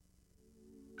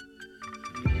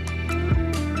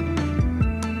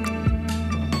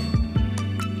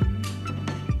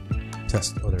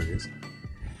Test. Oh, there it is.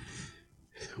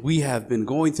 We have been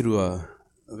going through a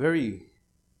very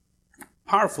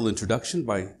powerful introduction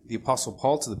by the Apostle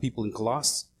Paul to the people in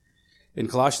Colossus. In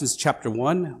Colossians chapter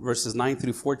 1, verses 9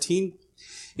 through 14.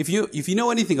 If you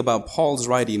know anything about Paul's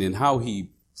writing and how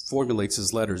he formulates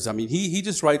his letters, I mean, he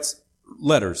just writes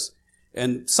letters,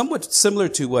 and somewhat similar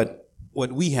to what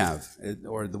we have,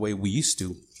 or the way we used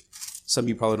to. Some of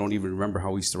you probably don't even remember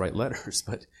how we used to write letters,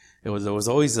 but there was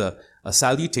always a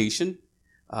salutation,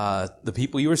 the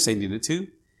people you were sending it to,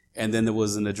 and then there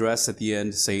was an address at the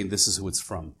end saying this is who it's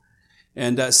from.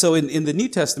 And so in the New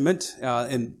Testament,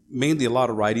 and mainly a lot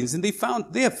of writings, and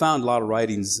they have found a lot of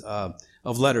writings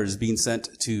of letters being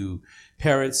sent to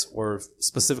parents or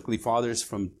specifically fathers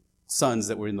from sons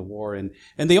that were in the war, and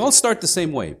they all start the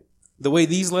same way. The way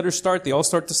these letters start, they all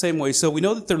start the same way. So we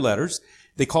know that they're letters.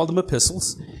 They called them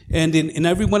epistles. And in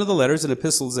every one of the letters and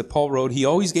epistles that Paul wrote, he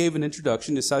always gave an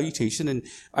introduction, a salutation, and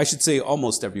I should say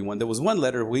almost every one. There was one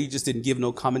letter where he just didn't give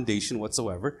no commendation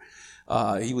whatsoever.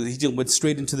 He just went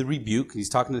straight into the rebuke. He's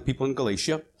talking to the people in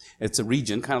Galatia. It's a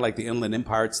region, kind of like the Inland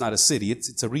Empire. It's not a city.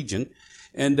 It's a region.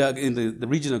 And in the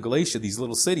region of Galatia, these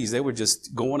little cities, they were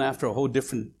just going after a whole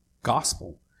different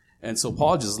gospel. And so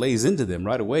Paul just lays into them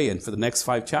right away. And for the next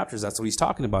 5 chapters, that's what he's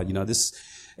talking about. You know, this.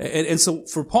 And so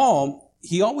for Paul,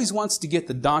 he always wants to get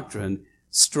the doctrine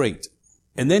straight.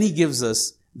 And then he gives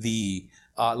us the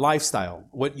lifestyle,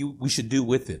 what we should do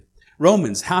with it.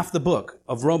 Romans, half the book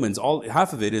of Romans,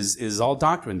 half of it is all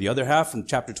doctrine. The other half from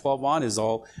chapter 12 on is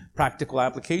all practical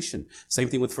application. Same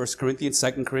thing with 1 Corinthians,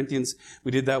 2 Corinthians.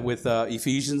 We did that with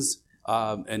Ephesians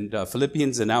and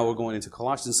Philippians, and now we're going into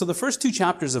Colossians. So the first 2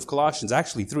 chapters of Colossians,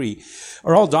 actually 3,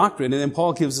 are all doctrine, and then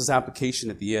Paul gives us application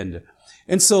at the end.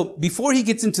 And so before he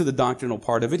gets into the doctrinal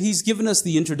part of it, he's given us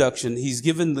the introduction. He's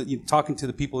talking to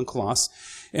the people in Colossus.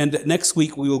 And next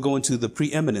week we will go into the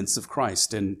preeminence of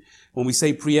Christ. And when we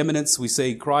say preeminence, we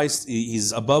say Christ,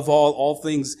 he's above all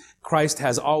things. Christ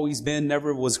has always been,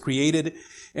 never was created.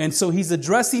 And so he's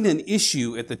addressing an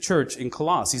issue at the church in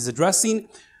Colossus. He's addressing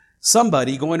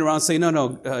somebody going around saying,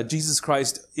 no, Jesus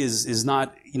Christ is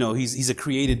not, he's a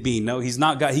created being. No, he's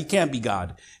not God. He can't be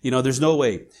God. There's no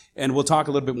way. And we'll talk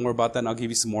a little bit more about that, and I'll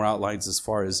give you some more outlines as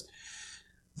far as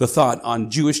the thought on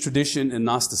Jewish tradition and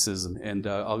Gnosticism. And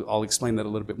I'll explain that a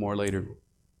little bit more later.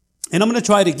 And I'm going to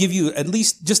try to give you at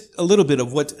least just a little bit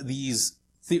of what these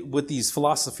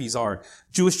philosophies are.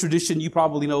 Jewish tradition, you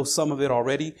probably know some of it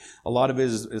already. A lot of it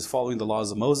is following the laws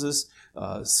of Moses.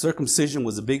 Circumcision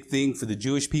was a big thing for the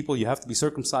Jewish people. You have to be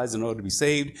circumcised in order to be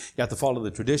saved. You have to follow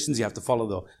the traditions. You have to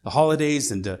follow the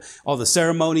holidays and all the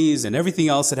ceremonies and everything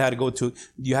else that you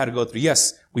had to go through.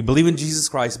 Yes, we believe in Jesus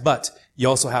Christ, but you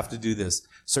also have to do this.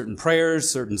 Certain prayers,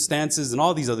 certain stances, and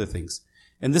all these other things.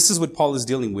 And this is what Paul is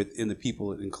dealing with in the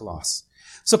people in Colossus.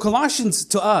 So Colossians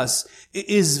to us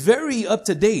is very up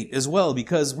to date as well,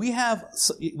 because we have,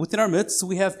 within our midst,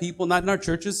 we have people, not in our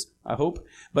churches, I hope,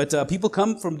 but people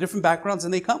come from different backgrounds,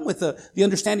 and they come with the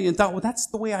understanding and thought, well, that's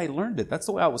the way I learned it. That's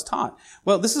the way I was taught.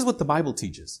 Well, this is what the Bible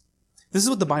teaches. This is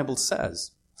what the Bible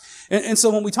says. And so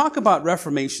when we talk about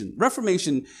Reformation,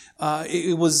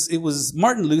 it was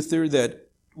Martin Luther that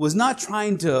was not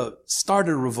trying to start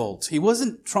a revolt. He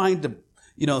wasn't trying to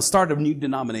start a new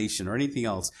denomination or anything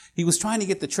else. He was trying to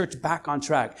get the church back on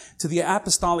track to the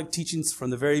apostolic teachings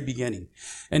from the very beginning.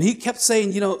 And he kept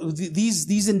saying,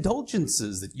 these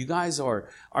indulgences that you guys are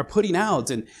putting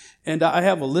out, and I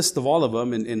have a list of all of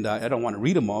them, and I don't want to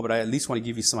read them all, but I at least want to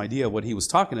give you some idea of what he was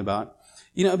talking about.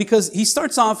 Because he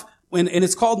starts off and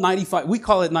it's called 95, we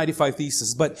call it 95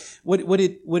 Theses, but what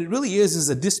it really is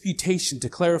a disputation to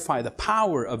clarify the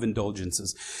power of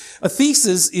indulgences. A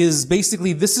thesis is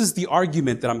basically, this is the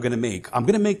argument that I'm going to make. I'm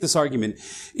going to make this argument.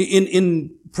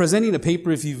 In presenting a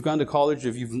paper, if you've gone to college,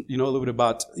 if you know a little bit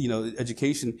about,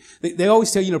 education, they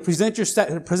always tell you, present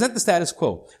the status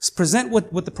quo. Present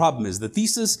what the problem is. The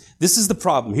thesis, this is the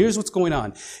problem. Here's what's going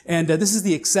on. And this is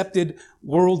the accepted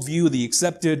worldview, the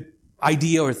accepted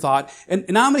idea or thought. And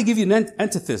now I'm going to give you an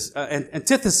antithesis.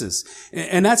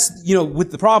 And that's, with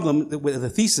the problem, with the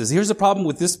thesis. Here's the problem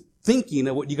with this thinking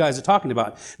of what you guys are talking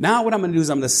about. Now what I'm going to do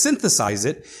is I'm going to synthesize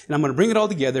it, and I'm going to bring it all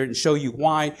together and show you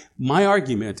why my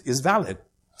argument is valid.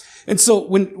 And so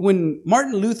when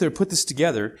Martin Luther put this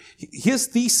together, his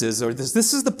thesis, or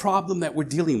this is the problem that we're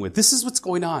dealing with. This is what's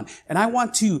going on. And I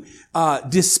want to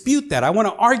dispute that. I want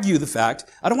to argue the fact.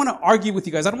 I don't want to argue with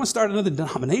you guys. I don't want to start another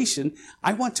denomination.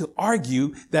 I want to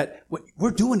argue that what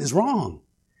we're doing is wrong,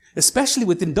 especially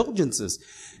with indulgences.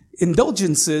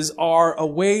 Indulgences are a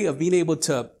way of being able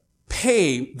to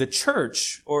pay the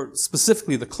church, or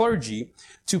specifically the clergy,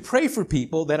 to pray for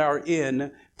people that are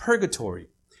in purgatory,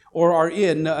 or are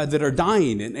in that are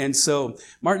dying. And so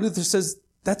Martin Luther says,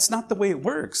 that's not the way it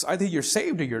works. Either you're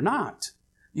saved or you're not.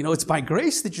 It's by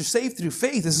grace that you're saved through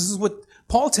faith. This is what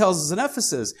Paul tells us in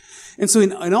Ephesus. And so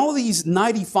in all these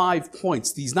 95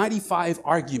 points, these 95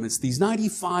 arguments, these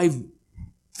 95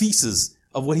 theses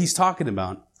of what he's talking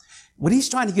about, what he's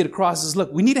trying to get across is,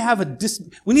 look, we need to have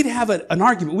an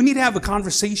argument. We need to have a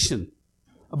conversation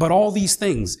about all these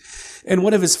things. And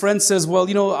one of his friends says, well,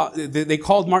 they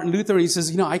called Martin Luther and he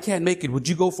says, I can't make it. Would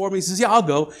you go for me? He says, yeah, I'll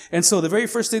go. And so the very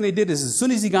first thing they did is, as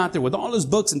soon as he got there with all his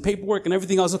books and paperwork and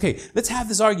everything else, okay, let's have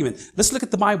this argument. Let's look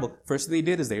at the Bible. First thing they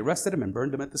did is they arrested him and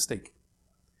burned him at the stake.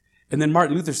 And then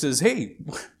Martin Luther says, hey,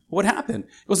 what happened?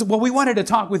 He goes, well, we wanted to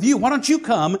talk with you. Why don't you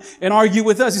come and argue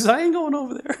with us? He says, I ain't going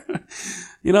over there.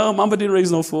 Mama didn't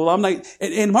raise no fool. I'm like,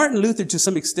 and Martin Luther, to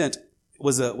some extent,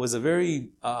 was a very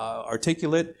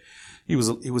articulate. He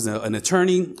was an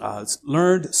attorney,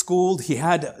 learned, schooled. He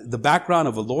had the background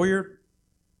of a lawyer.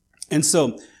 And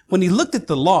so when he looked at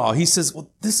the law, he says,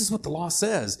 well, this is what the law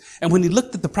says. And when he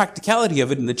looked at the practicality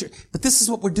of it in the church, but this is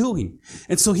what we're doing.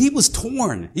 And so he was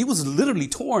torn. He was literally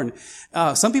torn.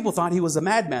 Some people thought he was a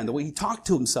madman, the way he talked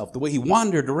to himself, the way he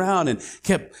wandered around and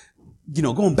kept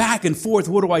going back and forth.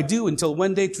 What do I do? Until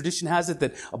one day, tradition has it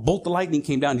that a bolt of lightning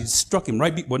came down. He struck him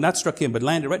not struck him, but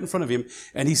landed right in front of him.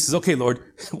 And he says, okay, Lord,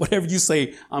 whatever you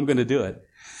say, I'm going to do it.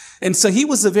 And so he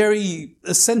was a very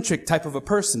eccentric type of a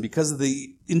person because of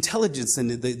the intelligence and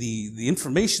the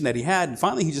information that he had. And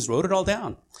finally, he just wrote it all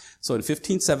down. So in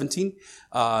 1517,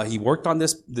 he worked on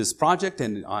this project,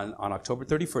 and on October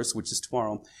 31st, which is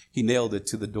tomorrow, he nailed it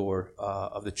to the door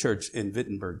of the church in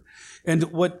Wittenberg. And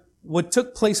what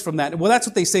took place from that, well, that's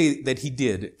what they say that he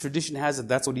did. Tradition has it,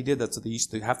 that's what he did, that's what they used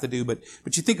to have to do. But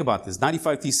you think about this,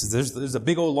 95 theses, there's a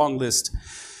big old long list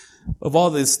of all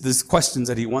this questions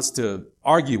that he wants to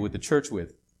argue with the church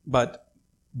with. But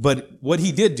what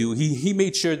he did do, he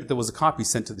made sure that there was a copy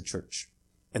sent to the church.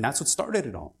 And that's what started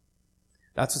it all.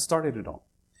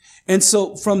 And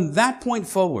so from that point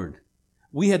forward,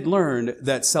 we had learned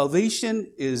that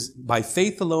salvation is by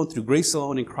faith alone, through grace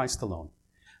alone, in Christ alone.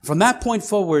 From that point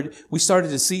forward, we started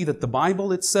to see that the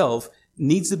Bible itself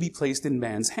needs to be placed in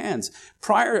man's hands.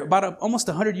 Almost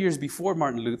 100 years before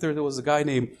Martin Luther, there was a guy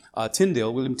named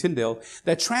William Tyndale,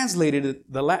 that translated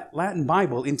the Latin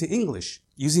Bible into English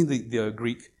using the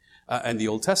Greek and the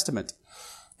Old Testament.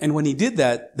 And when he did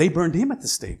that, they burned him at the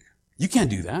stake. You can't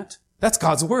do that. That's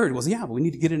God's word. Well, yeah, but we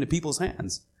need to get into people's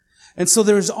hands. And so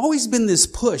there's always been this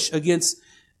push against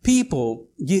people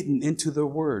getting into their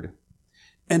word.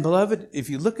 And beloved, if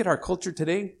you look at our culture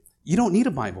today, you don't need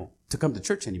a Bible to come to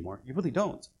church anymore. You really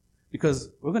don't. Because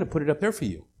we're going to put it up there for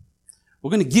you.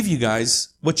 We're going to give you guys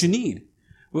what you need.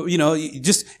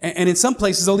 And in some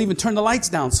places they'll even turn the lights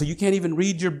down so you can't even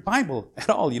read your Bible at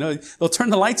all. They'll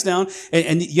turn the lights down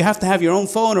and you have to have your own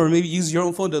phone or maybe use your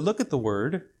own phone to look at the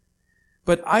word.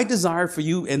 But I desire for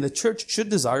you, and the church should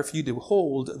desire for you, to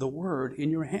hold the word in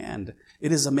your hand.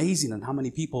 It is amazing on how many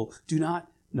people do not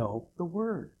know the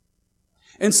word.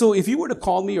 And so if you were to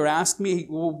call me or ask me,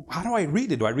 well, how do I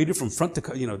read it? Do I read it from front to,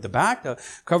 the back,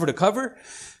 cover to cover?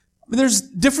 There's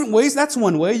different ways. That's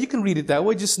one way. You can read it that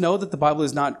way. Just know that the Bible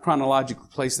is not chronologically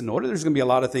placed in order. There's going to be a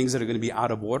lot of things that are going to be out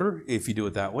of order if you do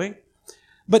it that way.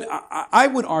 But I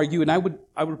would argue, and I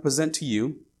would present to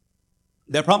you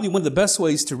that probably one of the best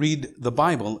ways to read the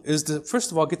Bible is to,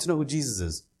 first of all, get to know who Jesus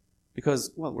is.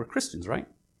 Because, well, we're Christians, right?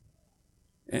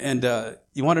 And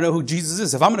you want to know who Jesus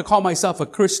is. If I'm going to call myself a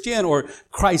Christian or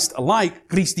Christ-alike,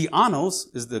 Christianos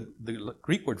is the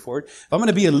Greek word for it. If I'm going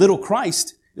to be a little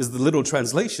Christ, is the literal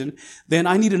translation, then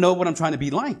I need to know what I'm trying to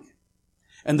be like.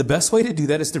 And the best way to do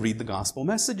that is to read the gospel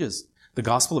messages. The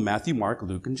gospel of Matthew, Mark,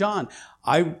 Luke, and John.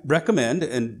 I recommend,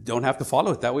 and don't have to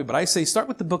follow it that way, but I say start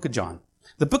with the book of John.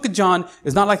 The book of John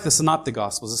is not like the synoptic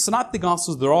gospels. The synoptic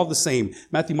gospels, they're all the same.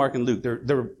 Matthew, Mark, and Luke,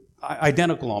 they're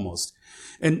identical almost.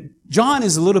 And John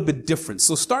is a little bit different.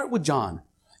 So start with John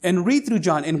and read through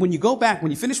John. And when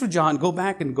you finish with John, go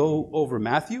back and go over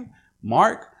Matthew,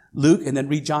 Mark, Luke, and then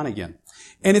read John again.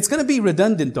 And it's going to be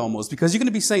redundant almost because you're going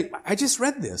to be saying, I just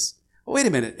read this. Oh, wait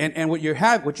a minute. And what you're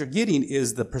getting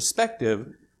is the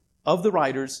perspective of the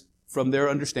writers from their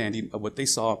understanding of what they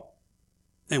saw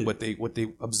and what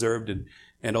they observed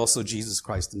and also Jesus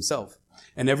Christ himself.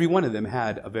 And every one of them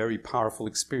had a very powerful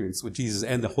experience with Jesus,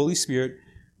 and the Holy Spirit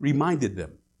reminded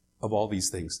them of all these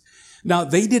things. Now,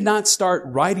 they did not start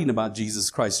writing about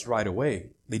Jesus Christ right away.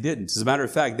 They didn't. As a matter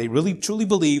of fact, they really truly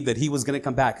believed that he was going to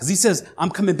come back. Because he says, I'm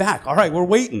coming back. All right, we're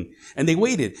waiting. And they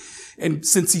waited. And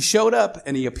since he showed up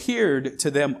and he appeared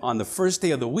to them on the first day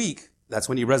of the week, that's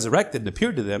when he resurrected and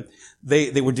appeared to them,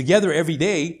 they were together every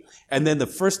day. And then the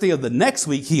first day of the next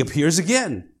week, he appears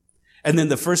again. And then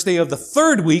the first day of the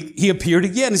third week, he appeared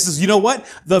again. He says, you know what?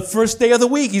 The first day of the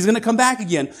week, he's going to come back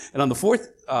again. And on the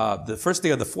first day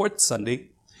of the fourth Sunday,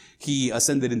 he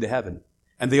ascended into heaven.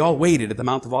 And they all waited at the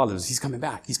Mount of Olives. He's coming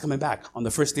back. He's coming back on the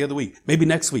first day of the week. Maybe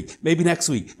next week. Maybe next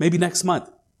week. Maybe next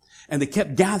month. And they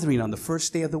kept gathering on the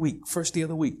first day of the week. First day of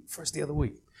the week. First day of the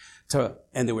week.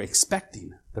 And they were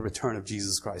expecting the return of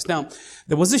Jesus Christ. Now,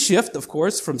 there was a shift, of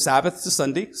course, from Sabbath to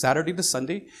Sunday, Saturday to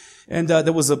Sunday. And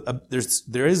there is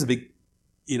a big,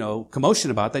 commotion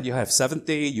about that. You have seventh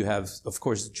day. You have, of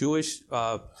course, Jewish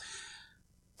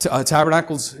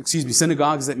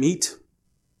synagogues that meet.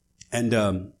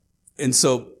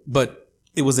 But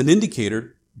it was an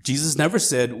indicator. Jesus never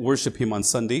said worship him on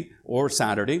Sunday or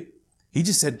Saturday. He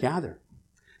just said gather.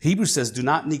 Hebrews says do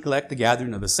not neglect the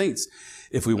gathering of the saints.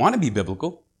 If we want to be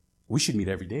biblical, we should meet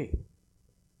every day.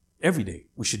 Every day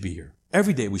we should be here.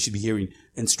 Every day we should be hearing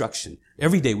instruction.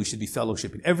 Every day we should be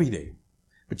fellowshipping. Every day.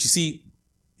 But you see,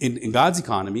 in God's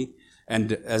economy,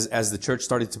 and as the church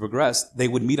started to progress, they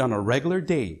would meet on a regular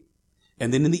day,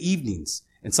 and then in the evenings,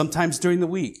 and sometimes during the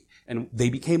week. And they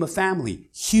became a family,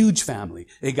 huge family.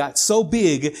 It got so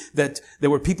big that there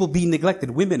were people being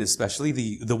neglected, women especially,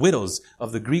 the widows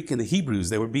of the Greek and the Hebrews.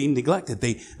 They were being neglected.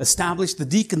 They established the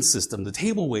deacon system, the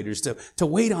table waiters to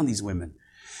wait on these women.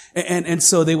 And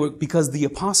so they were, because the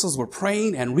apostles were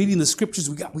praying and reading the scriptures,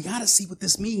 we got to see what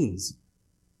this means.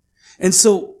 And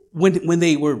so when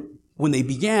they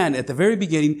began at the very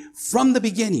beginning, from the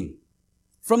beginning,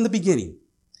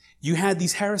 you had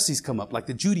these heresies come up, like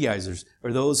the Judaizers,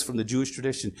 or those from the Jewish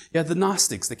tradition. You had the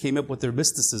Gnostics that came up with their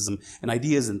mysticism and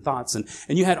ideas and thoughts. And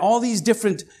you had all these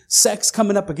different sects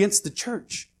coming up against the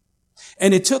church.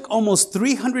 And it took almost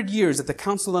 300 years at the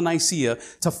Council of Nicaea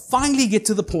to finally get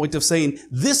to the point of saying,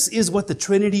 this is what the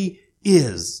Trinity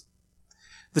is.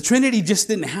 The Trinity just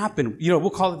didn't happen.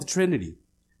 We'll call it the Trinity.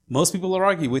 Most people will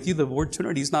argue with you, the word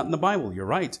Trinity is not in the Bible. You're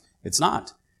right. It's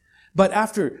not. But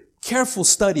after careful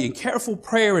study and careful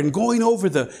prayer and going over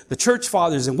the church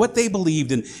fathers and what they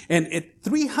believed and at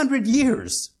 300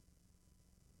 years,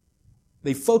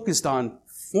 they focused on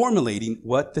formulating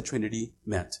what the Trinity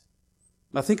meant.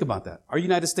 Now think about that. Our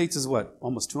United States is what?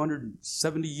 Almost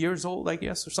 270 years old, I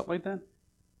guess, or something like that?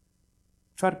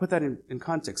 Try to put that in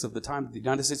context of the time the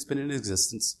United States has been in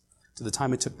existence to the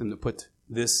time it took them to put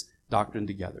this doctrine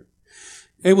together.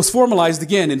 It was formalized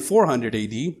again in 400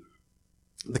 AD,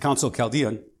 the Council of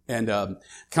Chaldean. And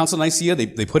Council of Nicaea,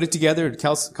 they put it together.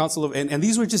 And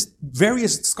these were just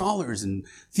various scholars and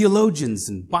theologians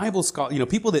and Bible scholars,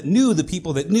 people that knew the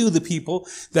people that knew the people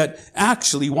that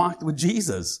actually walked with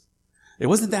Jesus. It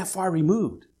wasn't that far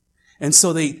removed. And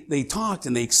so they talked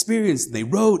and they experienced and they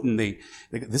wrote and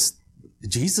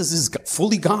Jesus is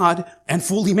fully God and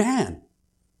fully man.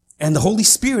 And the Holy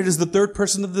Spirit is the third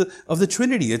person of the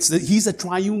Trinity. He's a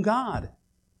triune God.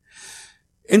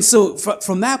 And so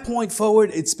from that point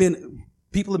forward,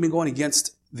 people have been going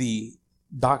against the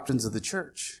doctrines of the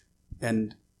church.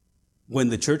 And when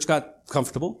the church got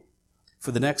comfortable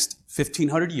for the next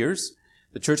 1,500 years,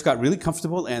 the church got really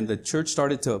comfortable and the church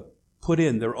started to put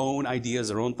in their own ideas,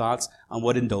 their own thoughts on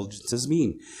what indulgences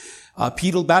mean.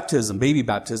 Pedal baptism, baby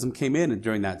baptism came in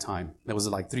during that time. That was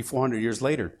like 300-400 years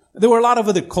later. There were a lot of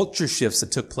other culture shifts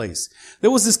that took place.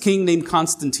 There was this king named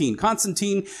Constantine.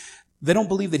 Constantine, they don't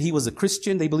believe that he was a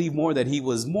Christian. They believe more that he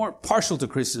was more partial to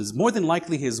Christians. More than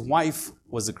likely, his wife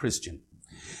was a Christian.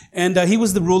 And he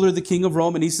was the ruler, the king of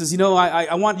Rome. And he says,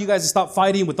 I want you guys to stop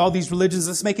fighting with all these religions.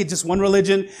 Let's make it just one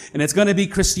religion. And it's going to be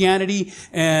Christianity.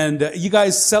 And you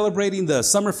guys celebrating the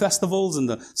summer festivals and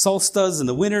the solstices and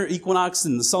the winter equinox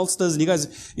and the solstices. And you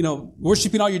guys,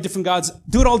 worshiping all your different gods.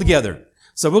 Do it all together.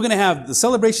 So we're going to have the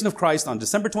celebration of Christ on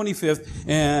December 25th,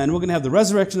 and we're going to have the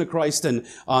resurrection of Christ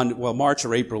on March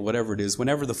or April, whatever it is,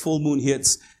 whenever the full moon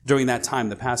hits during that time,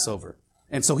 the Passover.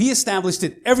 And so he established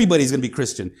it. Everybody's going to be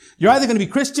Christian. You're either going to be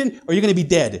Christian or you're going to be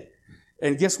dead.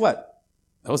 And guess what?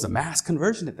 That was a mass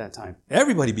conversion at that time.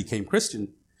 Everybody became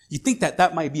Christian. You think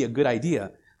that might be a good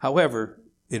idea. However,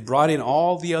 it brought in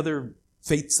all the other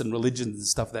faiths and religions and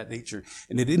stuff of that nature,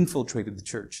 and it infiltrated the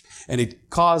church. And it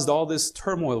caused all this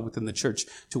turmoil within the church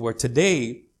to where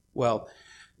today,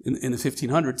 in the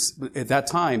 1500s, at that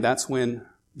time, that's when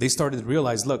they started to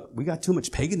realize, look, we got too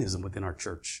much paganism within our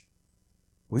church.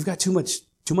 We've got too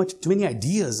many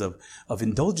ideas of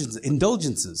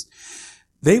indulgences.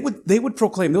 They would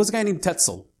proclaim. There was a guy named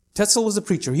Tetzel. Tetzel was a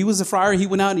preacher. He was a friar. He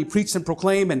went out and he preached and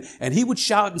proclaimed, and he would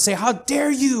shout and say, "How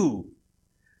dare you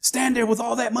stand there with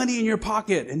all that money in your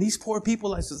pocket?" And these poor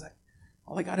people, I was like,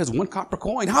 All I got is one copper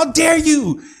coin. How dare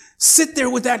you sit there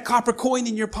with that copper coin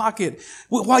in your pocket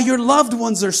while your loved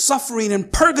ones are suffering in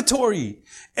purgatory?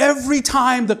 Every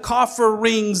time the coffer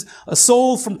rings, a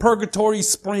soul from purgatory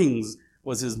springs,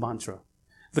 was his mantra.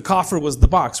 The coffer was the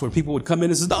box where people would come in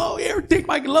and say, "Oh, here, take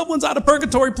my loved ones out of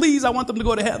purgatory, please. I want them to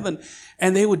go to heaven."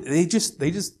 And they just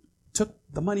took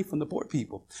the money from the poor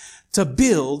people to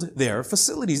build their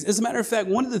facilities. As a matter of fact,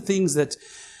 one of the things that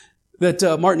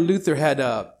Martin Luther had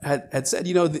said,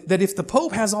 that if the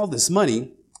Pope has all this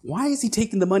money, why is he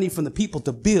taking the money from the people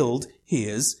to build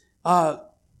his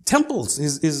temples,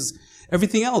 his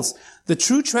everything else? The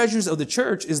true treasures of the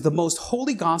church is the most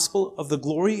holy gospel of the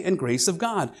glory and grace of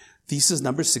God. Thesis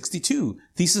number 62.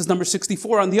 Thesis number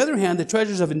 64. On the other hand, the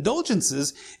treasures of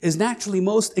indulgences is naturally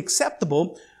most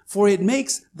acceptable, for it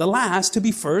makes the last to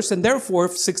be first, and therefore,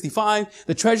 65,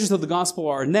 the treasures of the gospel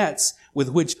are nets with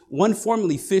which one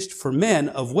formerly fished for men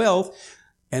of wealth.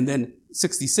 And then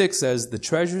 66 says, the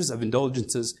treasures of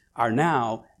indulgences are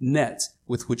now nets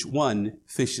with which one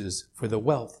fishes for the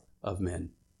wealth of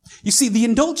men. You see, the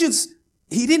indulgence,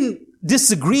 he didn't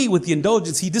disagree with the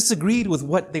indulgence. He disagreed with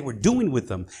what they were doing with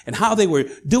them and how they were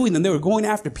doing them. They were going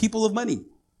after people of money.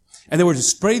 And they were just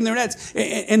spreading their nets.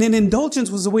 And an indulgence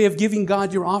was a way of giving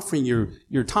God your offering,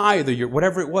 your tithe, or your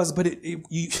whatever it was. But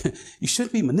you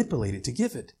shouldn't be manipulated to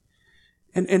give it.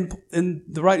 And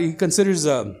the writer, he considers,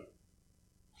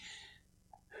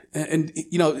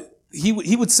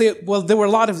 he would say, well, there were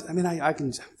a lot of,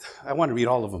 I want to read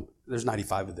all of them. There's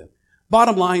 95 of them.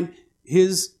 Bottom line,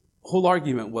 his whole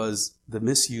argument was the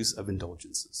misuse of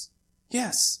indulgences.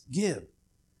 Yes, give.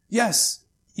 Yes.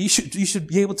 You should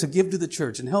be able to give to the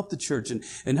church and help the church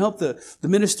and help the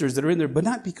ministers that are in there, but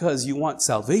not because you want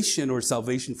salvation or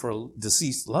salvation for a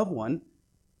deceased loved one.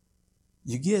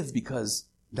 You give because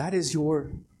that is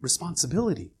your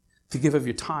responsibility to give of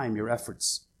your time, your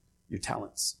efforts, your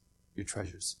talents, your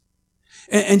treasures.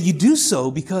 And you do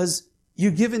so because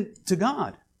you're given to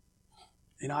God.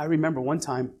 I remember one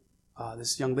time,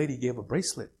 this young lady gave a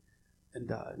bracelet. And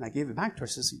I gave it back to her.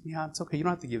 She says, "Yeah, it's okay. You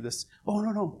don't have to give this." "Oh,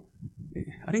 no.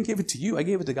 I didn't give it to you. I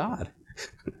gave it to God."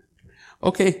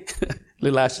 "Okay."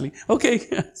 Little Ashley. "Okay.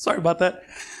 Sorry about that."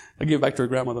 I gave it back to her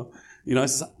grandma, though. I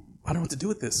says, "I don't know what to do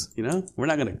with this. We're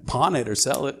not going to pawn it or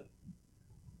sell it."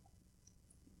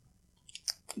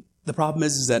 The problem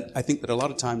is that I think that a lot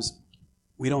of times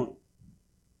we don't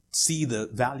see the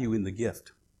value in the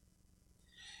gift.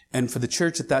 And for the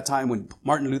church at that time, when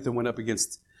Martin Luther went up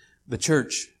against the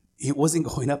church, he wasn't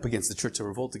going up against the church to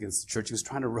revolt against the church. He was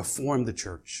trying to reform the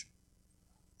church.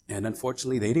 And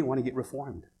unfortunately, they didn't want to get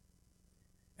reformed.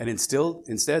 And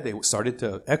instead, they started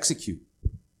to execute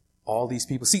all these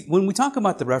people. See, when we talk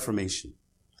about the Reformation,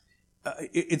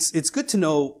 it's good to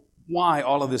know why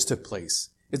all of this took place.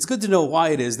 It's good to know why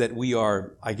it is that we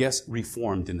are, I guess,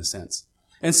 reformed in a sense.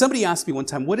 And somebody asked me one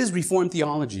time, what is Reformed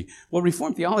theology? Well,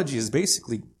 Reformed theology is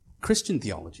basically Christian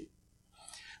theology.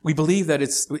 We believe that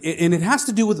it has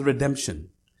to do with redemption.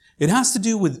 It has to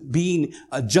do with being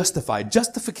justified,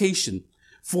 justification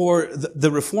for the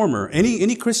reformer,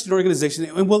 any Christian organization.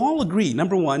 And we'll all agree,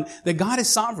 number one, that God is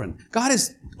sovereign. God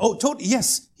is,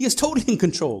 yes, He is totally in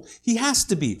control. He has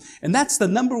to be. And that's the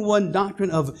number one doctrine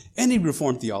of any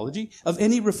Reformed theology, of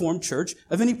any Reformed church,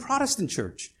 of any Protestant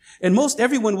church. And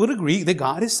everyone would agree that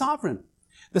God is sovereign.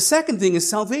 The second thing is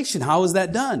salvation. How is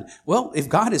that done? Well, if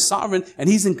God is sovereign and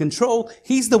He's in control,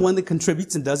 He's the one that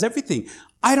contributes and does everything.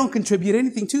 I don't contribute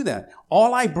anything to that.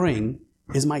 All I bring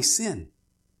is my sin.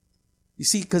 You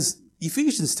see, because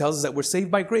Ephesians tells us that we're saved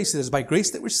by grace. It is by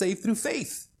grace that we're saved through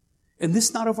faith. And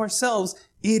this not of ourselves.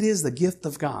 It is the gift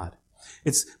of God.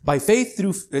 It's by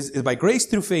grace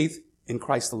through faith in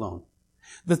Christ alone.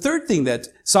 The third thing that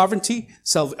sovereignty,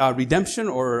 redemption,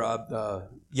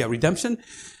 redemption.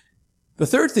 The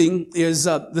third thing is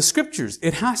the scriptures.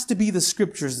 It has to be the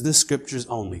scriptures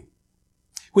only.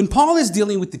 When Paul is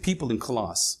dealing with the people in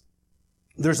Colossus,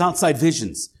 there's outside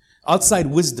visions, outside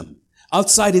wisdom,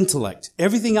 outside intellect.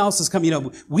 Everything else is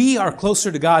coming. We are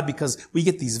closer to God because we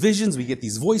get these visions, we get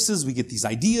these voices, we get these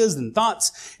ideas and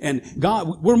thoughts. And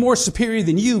God, we're more superior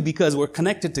than you because we're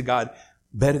connected to God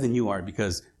better than you are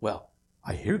because, well,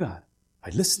 I hear God.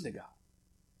 I listen to God.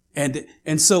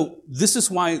 And so this is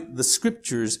why the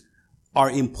scriptures are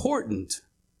important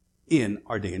in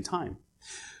our day and time.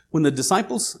 When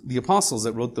the apostles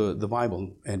that wrote the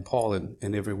Bible, and Paul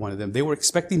and every one of them, they were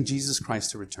expecting Jesus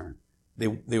Christ to return.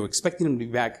 They were expecting Him to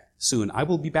be back soon. "I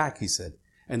will be back," He said.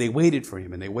 And they waited for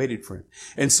Him, and they waited for Him.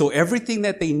 And so everything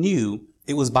that they knew,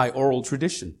 it was by oral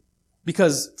tradition.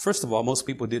 Because, first of all, most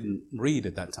people didn't read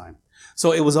at that time.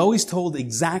 So it was always told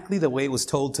exactly the way it was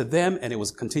told to them, and it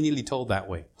was continually told that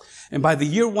way. And by the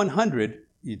year 100,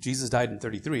 Jesus died in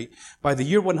 33, by the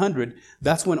year 100,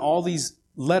 that's when all these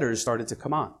letters started to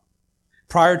come on.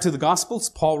 Prior to the Gospels,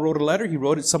 Paul wrote a letter. He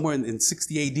wrote it somewhere in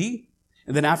 60 AD.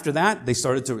 And then after that,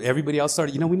 everybody else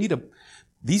started,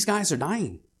 these guys are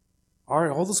dying.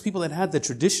 All those people that had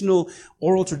the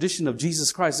oral tradition of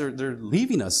Jesus Christ, they're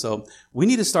leaving us. So we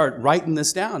need to start writing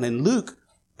this down. And Luke,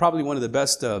 probably one of the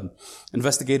best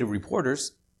investigative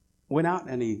reporters, went out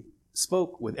and he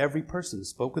spoke with every person,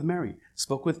 spoke with Mary,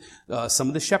 spoke with some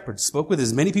of the shepherds, spoke with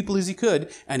as many people as he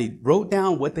could, and he wrote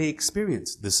down what they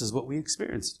experienced. This is what we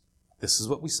experienced. This is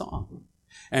what we saw.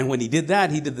 And when he did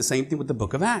that, he did the same thing with the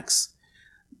book of Acts.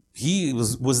 He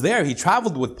was there. He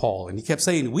traveled with Paul, and he kept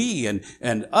saying we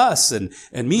and us and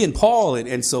me and Paul.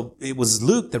 And so it was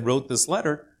Luke that wrote this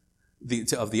letter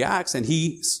of the Acts, and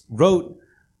he wrote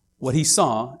what he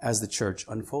saw as the church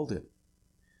unfolded.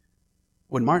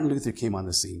 When Martin Luther came on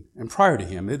the scene, and prior to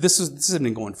him, this has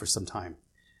been going for some time,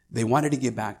 they wanted to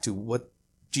get back to what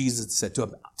Jesus said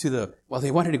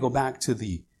they wanted to go back to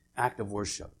the act of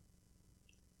worship.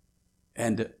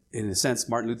 And in a sense,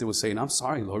 Martin Luther was saying, I'm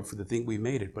sorry, Lord, for the thing we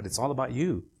made it, but it's all about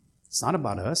you. It's not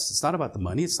about us. It's not about the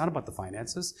money. It's not about the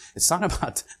finances. It's not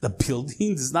about the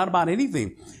buildings. It's not about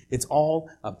anything. It's all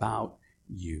about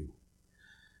you.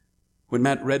 When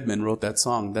Matt Redman wrote that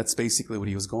song, that's basically what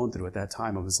he was going through at that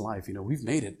time of his life. We've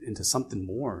made it into something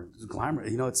more glamour.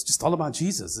 It's just all about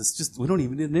Jesus. We don't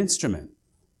even need an instrument.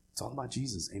 It's all about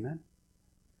Jesus. Amen?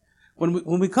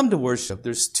 When we come to worship,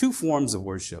 there's two forms of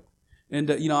worship. And,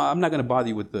 I'm not going to bother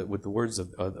you with the words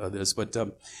of this, but,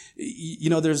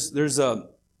 there's a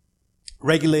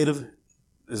regulative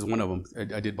is one of them.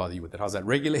 I did bother you with it. How's that?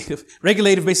 Regulative.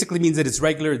 Regulative basically means that it's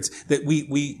regular. It's that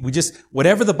we just,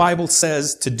 whatever the Bible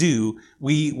says to do,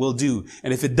 we will do.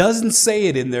 And if it doesn't say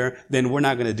it in there, then we're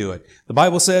not going to do it.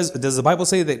 Does the Bible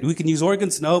say that we can use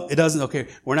organs? No, it doesn't. Okay.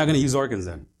 We're not going to use organs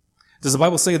then. Does the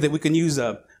Bible say that we can use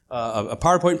a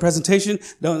PowerPoint presentation?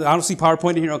 No, I don't see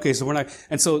PowerPoint in here. Okay, so we're not.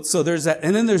 And so there's that.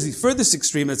 And then there's the furthest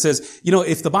extreme that says,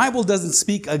 if the Bible doesn't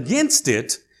speak against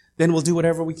it, then we'll do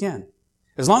whatever we can.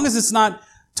 As long as it's not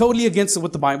totally against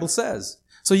what the Bible says.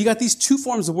 So you got these two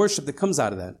forms of worship that comes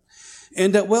out of that.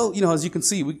 And, as you can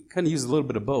see, we kind of use a little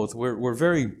bit of both. We're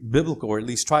very biblical, or at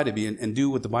least try to be, and do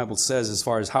what the Bible says as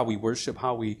far as how we worship,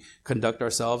 how we conduct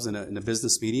ourselves in a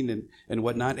business meeting and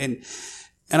whatnot. And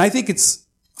I think it's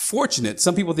fortunate,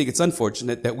 some people think it's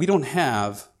unfortunate, that we don't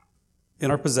have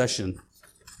in our possession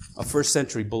a first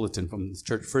century bulletin from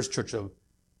the First Church of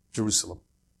Jerusalem.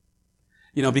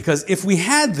 Because if we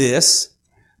had this,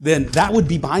 then that would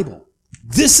be Bible.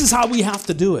 This is how we have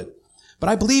to do it. But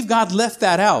I believe God left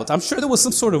that out. I'm sure there was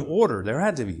some sort of order. There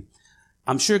had to be.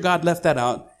 I'm sure God left that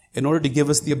out in order to give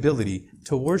us the ability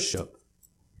to worship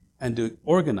and to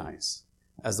organize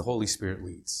as the Holy Spirit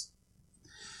leads.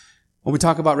 When we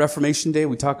talk about Reformation Day,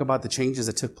 we talk about the changes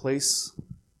that took place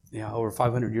over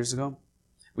 500 years ago.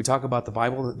 We talk about the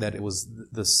Bible, that it was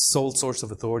the sole source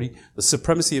of authority, the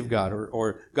supremacy of God,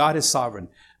 or God is sovereign,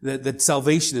 that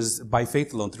salvation is by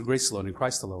faith alone, through grace alone, in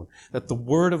Christ alone, that the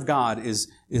Word of God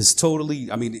is totally,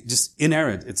 just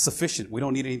inerrant. It's sufficient. We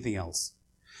don't need anything else.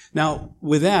 Now,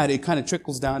 with that, it kind of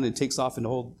trickles down and takes off into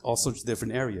all sorts of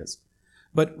different areas.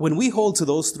 But when we hold to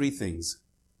those three things,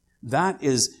 that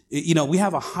is, we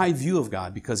have a high view of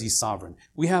God because He's sovereign.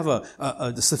 We have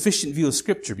a sufficient view of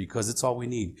Scripture because it's all we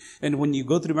need. And when you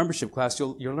go through membership class,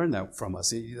 you'll learn that from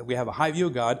us. We have a high view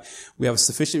of God. We have a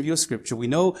sufficient view of Scripture. We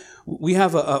know we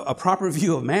have a proper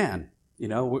view of man.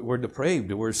 We're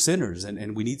depraved. We're sinners,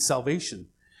 and we need salvation.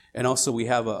 And also we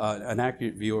have an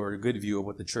accurate view or a good view of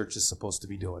what the church is supposed to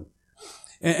be doing.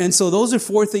 And so those are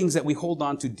four things that we hold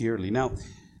on to dearly. Now,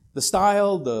 the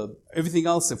style, everything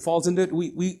else that falls into it,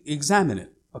 we examine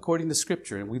it according to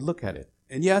Scripture, and we look at it.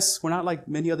 And yes, we're not like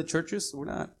many other churches.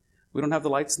 We don't have the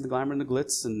lights and the glamour and the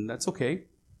glitz, and that's okay.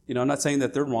 I'm not saying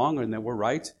that they're wrong or that we're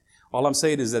right. All I'm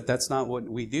saying is that that's not what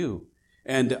we do.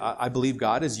 And I believe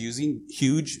God is using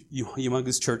huge,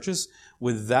 humongous churches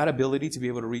with that ability to be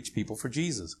able to reach people for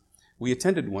Jesus. We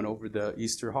attended one over the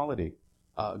Easter holiday.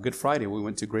 Good Friday, we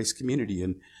went to Grace Community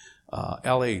in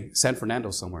LA, San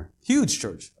Fernando somewhere. Huge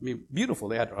church. Beautiful.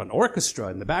 They had an orchestra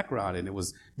in the background, and it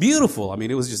was beautiful.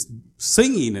 It was just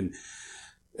singing and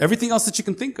everything else that you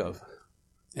can think of.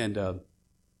 And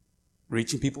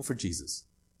reaching people for Jesus.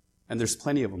 And there's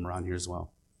plenty of them around here as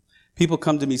well. People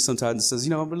come to me sometimes and says,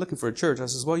 we're looking for a church. I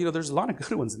says, well, there's a lot of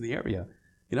good ones in the area.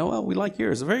 We like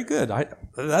yours. Very good.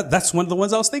 That's one of the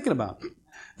ones I was thinking about.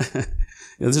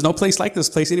 There's no place like this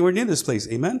place anywhere near this place.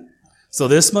 Amen? So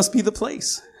this must be the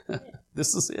place.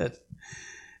 This is it.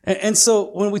 And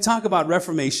so when we talk about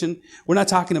reformation, we're not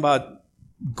talking about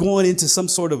going into some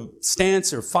sort of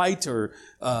stance or fight, or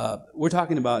we're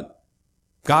talking about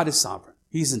God is sovereign.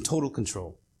 He's in total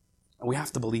control. And we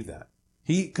have to believe that.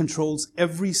 He controls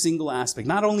every single aspect.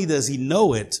 Not only does he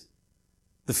know it,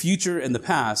 the future and the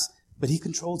past, but he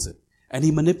controls it. And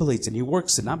he manipulates it. He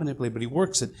works it, not manipulate, but he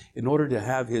works it in order to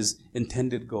have his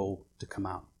intended goal to come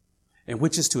out. And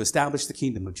which is to establish the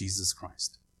kingdom of Jesus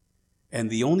Christ. And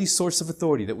the only source of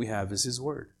authority that we have is his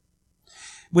word.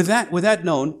 With that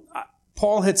known,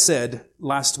 Paul had said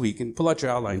last week, and pull out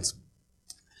your outlines.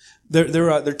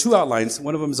 There are two outlines.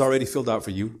 One of them is already filled out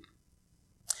for you.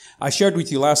 I shared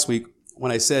with you last week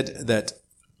when I said that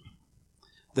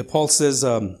Paul says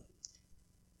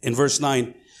in verse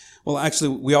 9, well,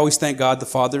 actually, we always thank God the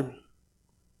Father.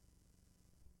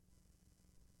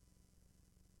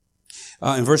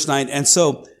 In verse 9, and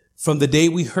so from the day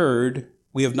we heard,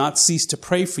 we have not ceased to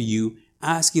pray for you,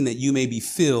 asking that you may be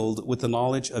filled with the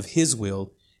knowledge of his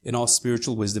will in all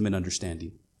spiritual wisdom and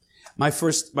understanding. My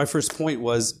first point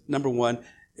was, number one,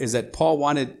 is that Paul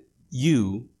wanted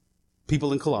you,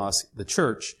 people in Colossae, the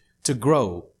church, to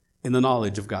grow in the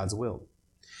knowledge of God's will.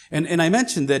 And I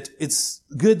mentioned that it's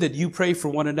good that you pray for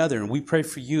one another, and we pray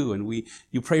for you, and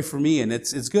you pray for me, and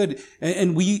it's good.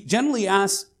 And we generally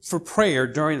ask for prayer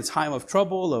during a time of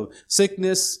trouble, of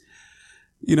sickness.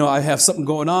 You know, I have something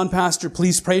going on, Pastor,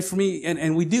 please pray for me.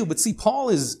 And we do. But see, Paul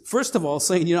is, first of all,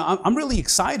 saying, you know, I'm really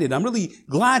excited. I'm really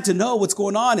glad to know what's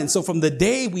going on. And so from the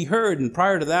day we heard, and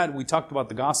prior to that, we talked about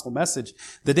the gospel message.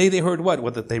 The day they heard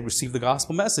what? That they received the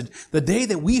gospel message. The day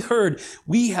that we heard,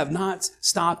 we have not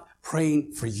stopped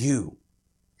praying for you.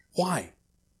 Why?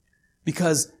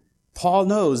 Because Paul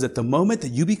knows that the moment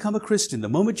that you become a Christian, the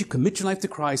moment you commit your life to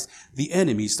Christ, the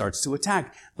enemy starts to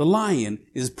attack. The lion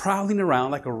is prowling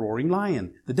around like a roaring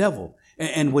lion, the devil.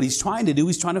 And what he's trying to do,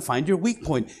 he's trying to find your weak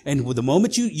point. And with the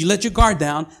moment you let your guard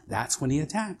down, that's when he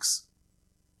attacks.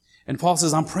 And Paul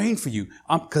says, I'm praying for you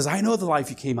because I know the life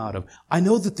you came out of. I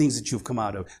know the things that you've come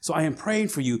out of. So I am praying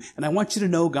for you, and I want you to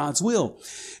know God's will.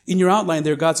 In your outline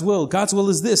there, God's will. God's will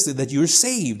is this, that you're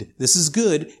saved. This is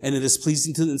good, and it is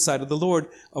pleasing to the sight of the Lord,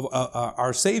 of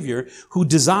our Savior, who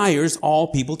desires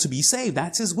all people to be saved.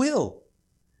 That's his will.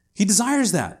 He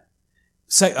desires that.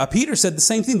 Peter said the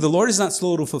same thing. The Lord is not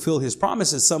slow to fulfill his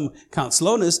promises, some count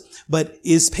slowness, but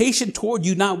is patient toward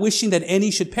you, not wishing that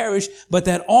any should perish, but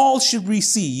that all should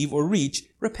receive or reach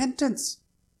repentance.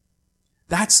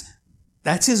 That's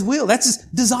his will. That's his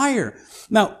desire.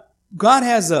 Now, God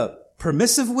has a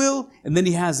permissive will, and then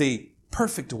he has a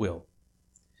perfect will.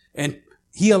 And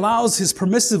he allows his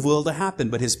permissive will to happen,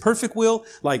 but his perfect will,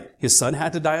 like his son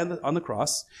had to die on the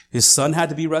cross, his son had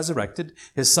to be resurrected,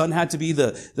 his son had to be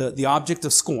the object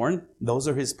of scorn. Those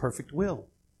are his perfect will.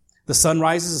 The sun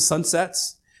rises, the sun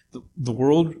sets, the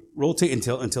world rotates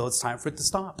until it's time for it to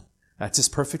stop. That's his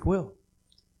perfect will.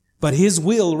 But his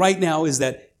will right now is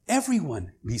that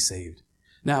everyone be saved.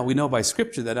 Now, we know by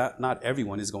scripture that not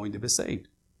everyone is going to be saved.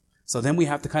 So then we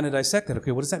have to kind of dissect that.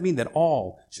 Okay, what does that mean? That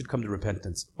all should come to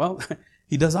repentance. Well,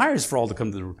 he desires for all to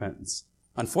come to repentance.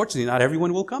 Unfortunately, not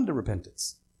everyone will come to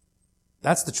repentance.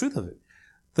 That's the truth of it.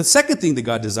 The second thing that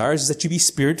God desires is that you be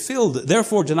spirit-filled.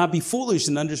 Therefore, do not be foolish,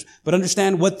 but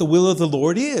understand what the will of the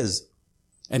Lord is.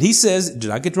 And he says, do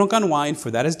not get drunk on wine, for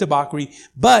that is debauchery,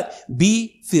 but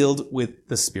be filled with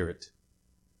the Spirit.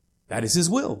 That is his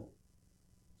will.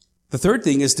 The third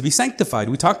thing is to be sanctified.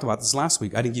 We talked about this last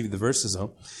week. I didn't give you the verses,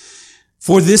 though.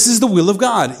 For this is the will of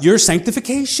God, your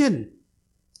sanctification.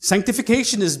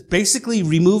 Sanctification is basically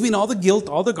removing all the guilt,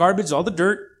 all the garbage, all the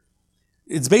dirt.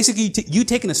 It's basically you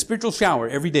taking a spiritual shower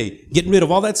every day, getting rid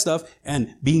of all that stuff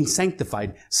and being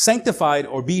sanctified. Sanctified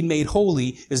or being made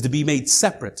holy is to be made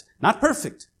separate. Not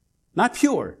perfect, not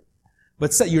pure,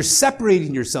 but you're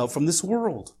separating yourself from this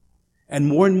world. And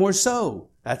more so.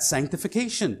 That's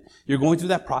sanctification. You're going through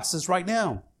that process right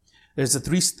now. There's a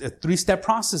three-step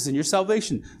process in your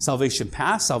salvation. Salvation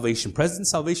past, salvation present,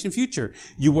 salvation future.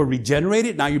 You were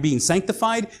regenerated. Now you're being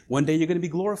sanctified. One day you're going to be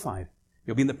glorified.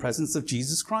 You'll be in the presence of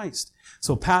Jesus Christ.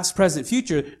 So past, present,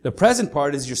 future. The present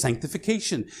part is your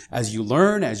sanctification. As you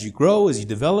learn, as you grow, as you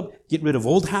develop, get rid of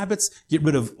old habits, get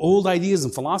rid of old ideas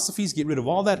and philosophies, get rid of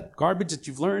all that garbage that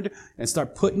you've learned, and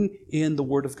start putting in the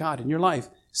Word of God in your life.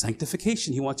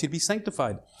 Sanctification. He wants you to be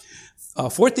sanctified.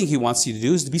 Fourth thing he wants you to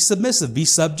do is to be submissive. Be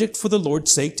subject for the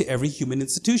Lord's sake to every human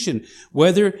institution,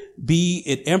 whether be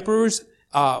it emperors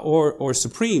or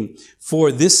supreme.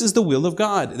 For this is the will of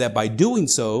God, that by doing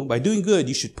so, by doing good,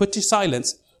 you should put to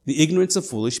silence the ignorance of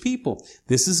foolish people.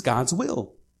 This is God's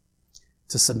will,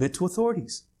 to submit to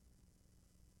authorities.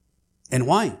 And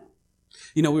why?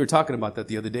 We were talking about that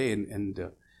the other day,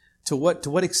 and to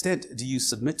what extent do you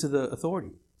submit to the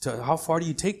authority? To how far do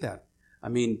you take that? I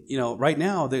mean, right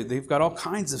now they've got all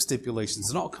kinds of stipulations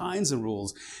and all kinds of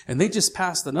rules, and they just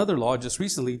passed another law just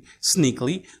recently,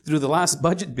 sneakily, through the last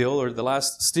budget bill or the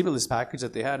last stimulus package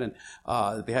that they had, and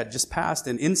they had just passed.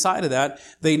 And inside of that,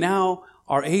 they now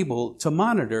are able to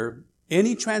monitor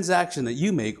any transaction that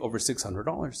you make over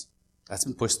 $600. That's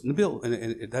been pushed in the bill,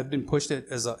 and that's been pushed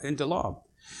into law.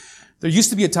 There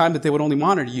used to be a time that they would only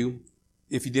monitor you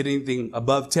if you did anything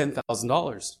above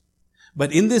 $10,000.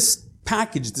 But in this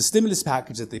package, the stimulus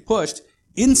package that they pushed,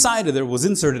 inside of there was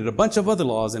inserted a bunch of other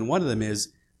laws, and one of them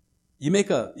is you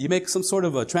make some sort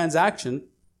of a transaction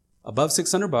above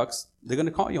 $600, they're going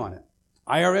to call you on it.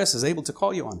 IRS is able to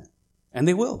call you on it, and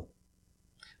they will.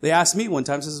 They asked me one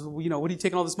time, says, what are you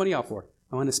taking all this money out for?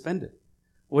 I want to spend it.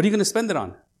 What are you going to spend it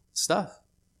on? Stuff.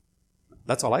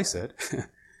 That's all I said.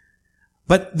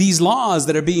 But these laws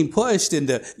that are being pushed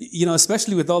into,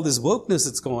 especially with all this wokeness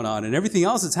that's going on and everything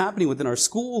else that's happening within our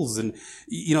schools, and,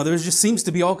 there just seems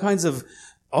to be all kinds of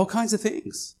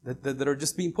things that are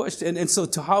just being pushed. And so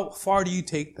to how far do you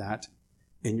take that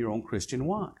in your own Christian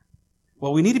walk?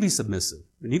 Well, we need to be submissive.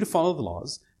 We need to follow the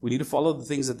laws. We need to follow the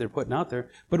things that they're putting out there.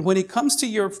 But when it comes to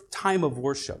your time of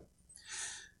worship,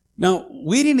 now,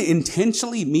 we didn't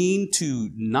intentionally mean to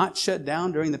not shut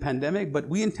down during the pandemic, but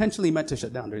we intentionally meant to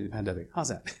shut down during the pandemic. How's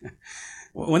that?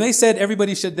 When they said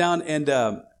everybody shut down and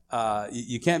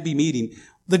you can't be meeting,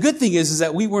 the good thing is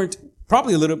that we weren't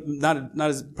probably a little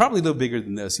probably a little bigger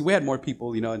than this. We had more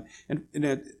people, and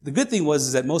the good thing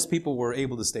was that most people were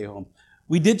able to stay home.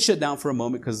 We did shut down for a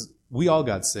moment because we all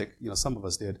got sick. Some of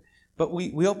us did, but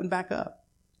we opened back up,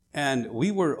 and we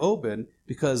were open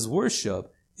because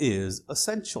worship is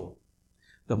essential.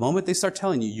 The moment they start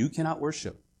telling you cannot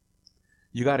worship,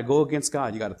 you got to go against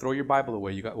God, you got to throw your Bible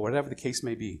away, you got whatever the case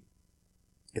may be,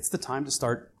 it's the time to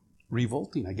start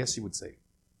revolting, I guess you would say.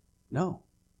 No,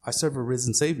 I serve a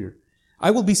risen Savior.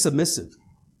 I will be submissive.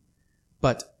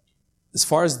 But as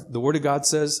far as the Word of God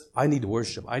says, I need to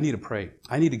worship. I need to pray.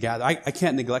 I need to gather. I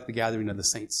can't neglect the gathering of the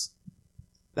saints.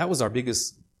 That was our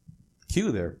biggest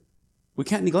cue there. We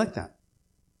can't neglect that,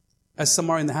 as some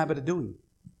are in the habit of doing.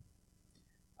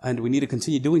 And we need to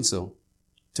continue doing so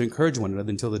to encourage one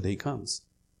another until the day comes.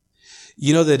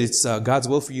 You know that it's God's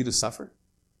will for you to suffer?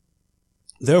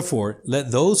 Therefore,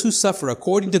 let those who suffer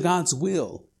according to God's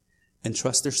will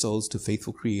entrust their souls to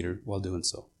faithful Creator while doing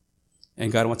so.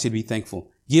 And God wants you to be thankful.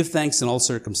 Give thanks in all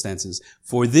circumstances,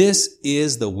 for this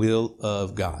is the will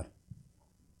of God.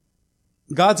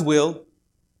 God's will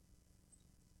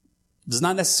does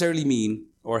not necessarily mean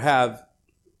or have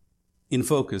in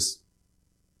focus,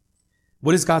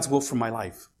 what is God's will for my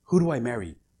life? Who do I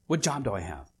marry? What job do I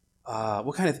have?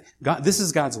 What kind of God? This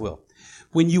is God's will.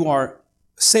 When you are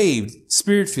saved,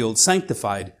 spirit-filled,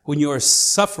 sanctified, when you are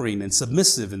suffering and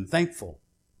submissive and thankful,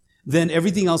 then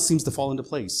everything else seems to fall into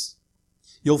place.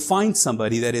 You'll find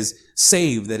somebody that is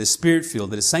saved, that is spirit-filled,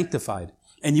 that is sanctified,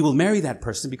 and you will marry that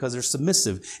person because they're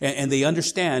submissive and they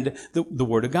understand the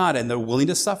Word of God, and they're willing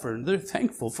to suffer, and they're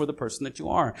thankful for the person that you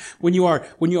are. When you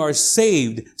are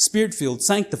saved, spirit-filled,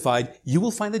 sanctified, you will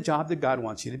find the job that God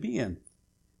wants you to be in.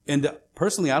 And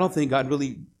personally, I don't think God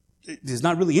is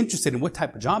not really interested in what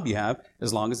type of job you have,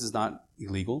 as long as it's not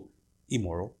illegal,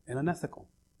 immoral, and unethical.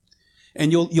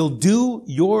 And you'll do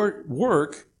your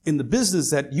work in the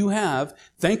business that you have,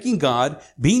 thanking God,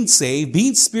 being saved,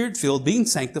 being spirit-filled, being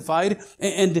sanctified,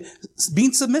 and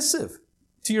being submissive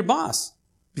to your boss.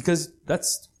 Because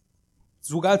that's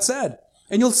what God said.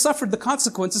 And you'll suffer the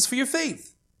consequences for your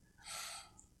faith.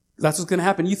 That's what's going to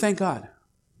happen. You thank God.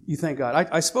 You thank God.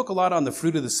 I spoke a lot on the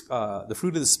fruit of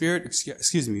the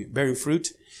Spirit, bearing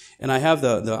fruit. And I have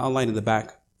the outline in the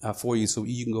back for you, so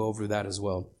you can go over that as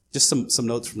well. Just some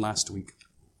notes from last week.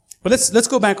 But let's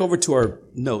go back over to our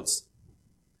notes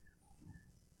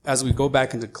as we go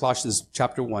back into Colossians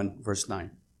chapter 1, verse 9.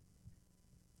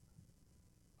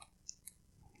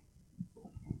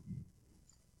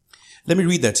 Let me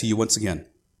read that to you once again.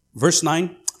 Verse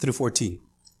 9 through 14.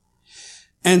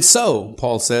 And so,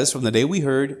 Paul says, from the day we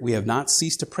heard, we have not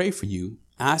ceased to pray for you,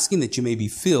 asking that you may be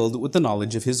filled with the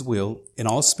knowledge of His will in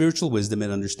all spiritual wisdom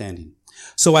and understanding,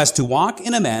 so as to walk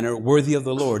in a manner worthy of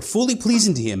the Lord, fully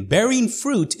pleasing to Him, bearing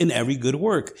fruit in every good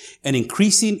work, and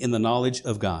increasing in the knowledge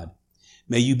of God.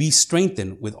 May you be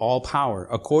strengthened with all power,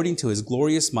 according to His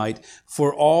glorious might,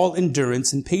 for all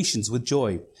endurance and patience with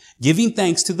joy, giving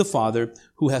thanks to the Father,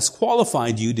 who has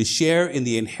qualified you to share in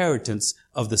the inheritance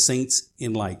of the saints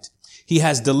in light. He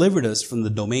has delivered us from the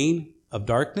domain of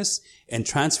darkness and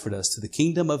transferred us to the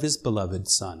kingdom of His beloved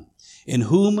Son, in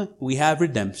whom we have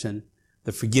redemption,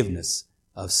 the forgiveness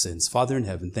of sins. Father in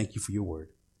heaven, thank you for your word.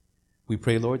 We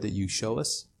pray, Lord, that you show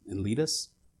us and lead us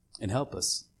and help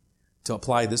us to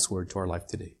apply this word to our life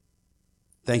today.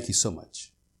 Thank you so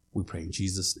much. We pray in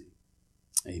Jesus' name.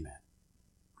 Amen.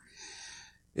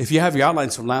 If you have your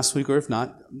outlines from last week, or if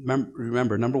not,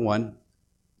 remember, number one,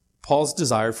 Paul's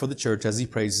desire for the church as he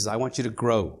prays is, I want you to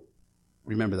grow.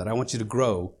 Remember that. I want you to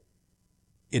grow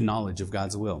in knowledge of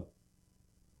God's will.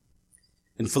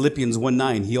 In Philippians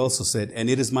 1:9, he also said, and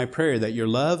it is my prayer that your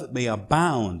love may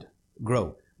abound,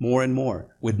 grow more and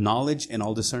more with knowledge and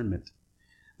all discernment.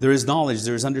 There is knowledge,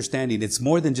 there is understanding. It's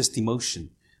more than just emotion.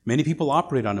 Many people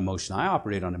operate on emotion. I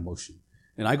operate on emotion.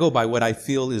 And I go by what I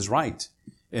feel is right.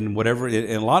 And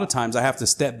a lot of times I have to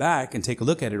step back and take a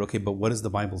look at it. Okay, but what does the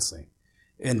Bible say?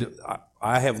 And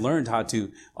I have learned how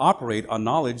to operate on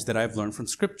knowledge that I've learned from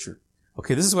Scripture.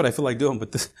 Okay, this is what I feel like doing,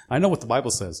 but I know what the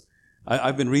Bible says.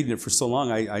 I've been reading it for so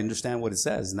long, I understand what it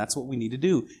says. And that's what we need to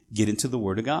do. Get into the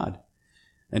Word of God.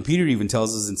 And Peter even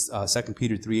tells us in 2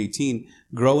 Peter 3:18,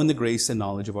 grow in the grace and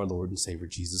knowledge of our Lord and Savior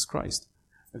Jesus Christ.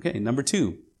 Okay, number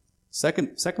two.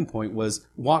 Second point was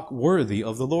walk worthy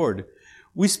of the Lord.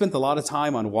 We spent a lot of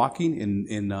time on walking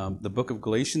in the book of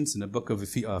Galatians and the book of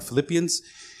Philippians.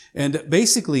 And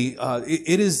basically,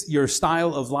 it is your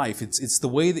style of life. It's the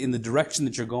way in the direction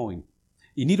that you're going.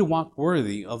 You need to walk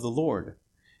worthy of the Lord.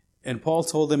 And Paul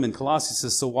told them in Colossians,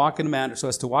 says, so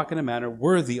as to walk in a manner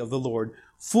worthy of the Lord,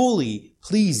 fully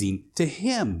pleasing to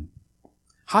Him.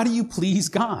 How do you please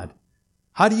God?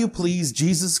 How do you please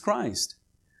Jesus Christ?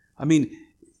 I mean,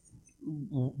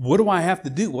 what do I have to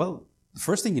do? Well, the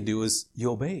first thing you do is you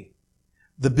obey.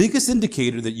 The biggest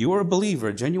indicator that you are a believer,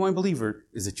 a genuine believer,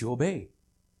 is that you obey.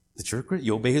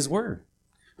 You obey His word.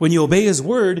 When you obey His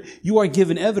word, you are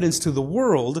given evidence to the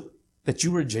world that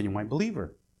you are a genuine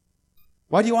believer.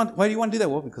 Why do you want to do that?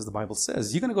 Well, because the Bible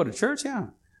says. You're going to go to church? Yeah.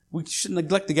 We shouldn't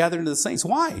neglect the gathering of the saints.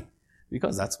 Why?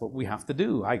 Because that's what we have to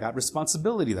do. I got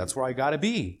responsibility. That's where I got to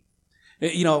be.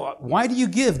 You know, why do you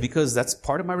give? Because that's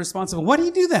part of my responsibility. Why do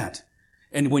you do that?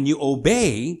 And when you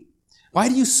obey, why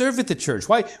do you serve at the church?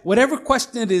 Why? Whatever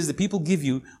question it is that people give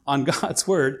you on God's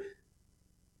word,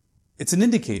 it's an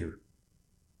indicator.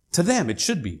 To them, it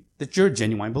should be that you're a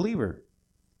genuine believer.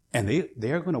 And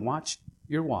they are going to watch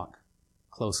your walk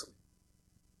closely.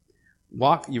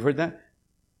 Walk, you've heard that?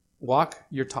 Walk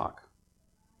your talk.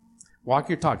 Walk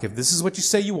your talk. If this is what you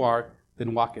say you are,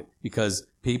 then walk it. Because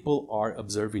people are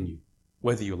observing you,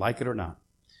 whether you like it or not.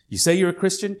 You say you're a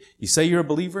Christian. You say you're a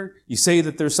believer. You say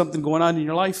that there's something going on in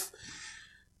your life.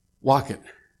 Walk it.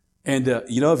 And, if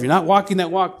you're not walking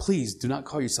that walk, please do not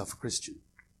call yourself a Christian.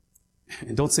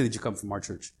 And don't say that you come from our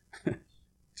church.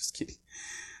 Just kidding.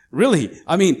 Really,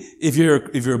 I mean, if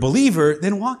you're a believer,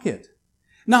 then walk it.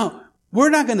 Now, we're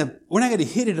not gonna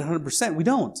hit it 100%. We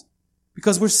don't.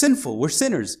 Because we're sinful. We're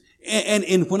sinners.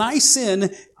 And when I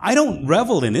sin, I don't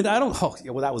revel in it. I don't,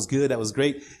 that was good. That was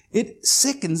great. It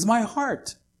sickens my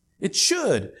heart. It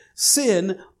should.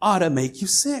 Sin ought to make you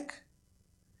sick.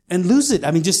 And lose it.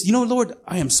 I mean, just, Lord,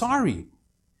 I am sorry.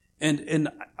 And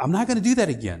I'm not going to do that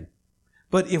again.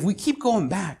 But if we keep going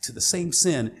back to the same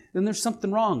sin, then there's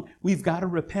something wrong. We've got to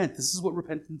repent. This is what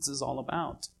repentance is all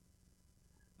about.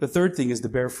 The third thing is to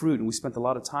bear fruit. And we spent a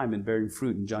lot of time in bearing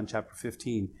fruit in John chapter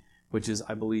 15, which is,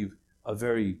 I believe, a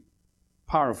very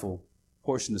powerful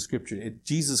portion of Scripture.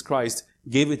 Jesus Christ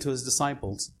gave it to His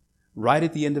disciples right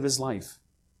at the end of His life,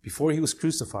 before He was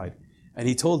crucified. And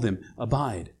He told them,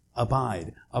 abide,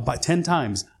 abide, abide. 10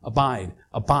 times, abide,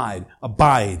 abide,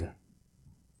 abide.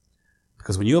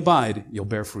 Because when you abide, you'll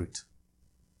bear fruit.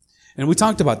 And we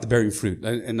talked about the bearing fruit,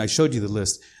 and I showed you the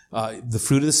list. The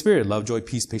fruit of the Spirit, love, joy,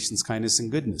 peace, patience, kindness, and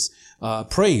goodness.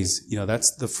 Praise,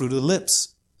 that's the fruit of the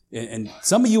lips. And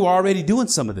some of you are already doing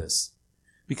some of this.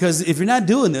 Because if you're not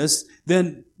doing this,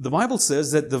 then the Bible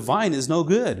says that the vine is no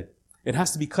good. It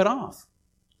has to be cut off.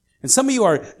 And some of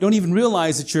you don't even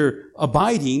realize that you're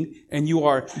abiding and you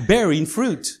are bearing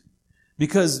fruit.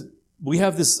 Because we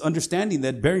have this understanding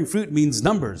that bearing fruit means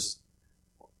numbers.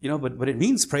 But it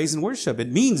means praise and worship.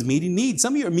 It means meeting needs.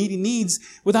 Some of you are meeting needs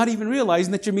without even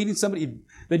realizing that you're meeting somebody,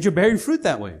 that you're bearing fruit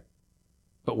that way.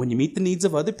 But when you meet the needs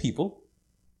of other people,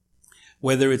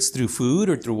 whether it's through food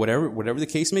or through whatever the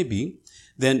case may be,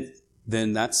 then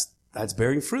that's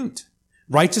bearing fruit.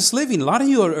 Righteous living. A lot of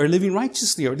you are living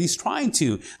righteously, or at least trying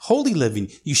to. Holy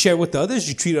living. You share with others.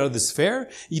 You treat others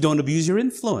fair. You don't abuse your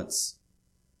influence.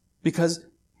 Because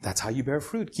that's how you bear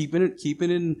fruit. Keep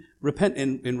it in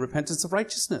repentance of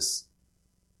righteousness.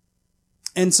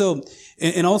 And so,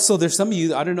 and also there's some of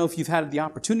you, I don't know if you've had the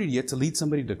opportunity yet to lead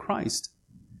somebody to Christ,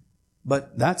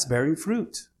 but that's bearing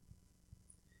fruit.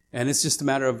 And it's just a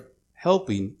matter of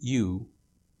helping you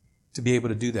to be able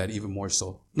to do that even more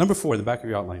so. Number 4, the back of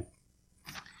your outline.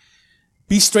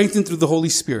 Be strengthened through the Holy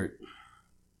Spirit.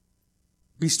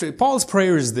 Be straight. Paul's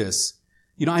prayer is this.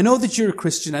 I know that you're a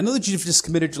Christian. I know that you've just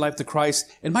committed your life to Christ.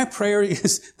 And my prayer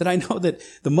is that I know that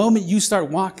the moment you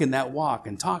start walking that walk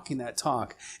and talking that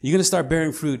talk, you're going to start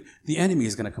bearing fruit, the enemy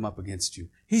is going to come up against you.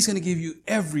 He's going to give you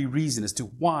every reason as to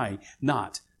why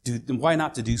not to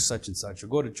do such and such, or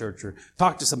go to church, or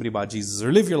talk to somebody about Jesus,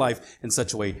 or live your life in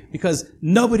such a way, because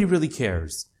nobody really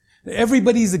cares.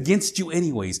 Everybody's against you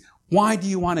anyways. Why do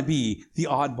you want to be the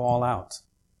oddball out?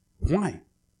 Why?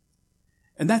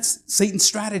 And that's Satan's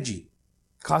strategy.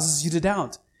 Causes you to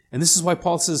doubt. And this is why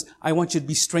Paul says, I want you to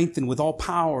be strengthened with all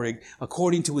power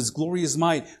according to his glorious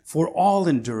might for all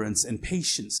endurance and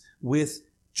patience with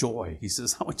joy. He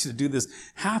says, I want you to do this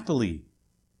happily.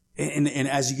 And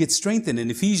as you get strengthened,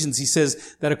 in Ephesians, he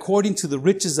says that according to the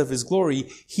riches of his glory,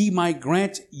 he might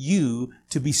grant you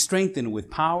to be strengthened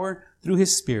with power through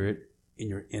his Spirit in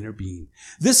your inner being.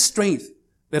 This strength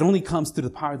that only comes through the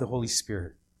power of the Holy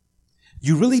Spirit.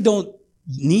 You really don't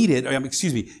need it,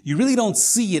 you really don't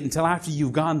see it until after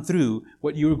you've gone through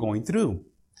what you were going through.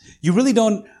 You really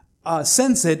don't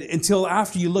sense it until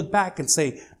after you look back and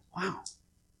say, wow,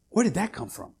 where did that come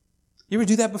from? You ever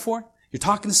do that before? You're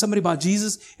talking to somebody about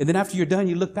Jesus, and then after you're done,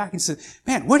 you look back and say,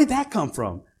 man, where did that come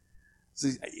from?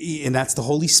 And that's the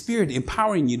Holy Spirit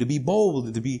empowering you to be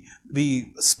bold, to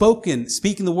be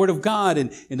speaking the word of God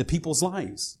into people's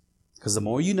lives. Because the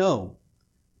more you know,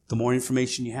 the more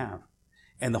information you have.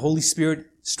 And the Holy Spirit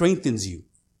strengthens you,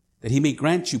 that he may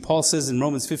grant you, Paul says in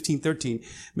Romans 15:13,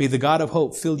 may the God of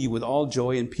hope fill you with all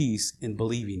joy and peace in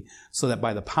believing, so that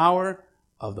by the power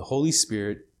of the Holy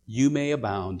Spirit you may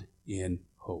abound in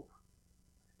hope.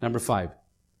 Number 5,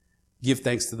 give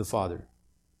thanks to the Father.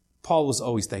 Paul was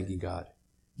always thanking God.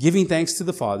 Giving thanks to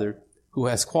the Father who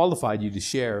has qualified you to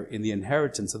share in the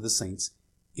inheritance of the saints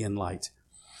in light.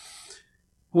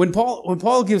 When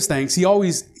Paul gives thanks,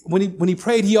 when he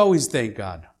prayed, he always thanked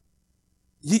God.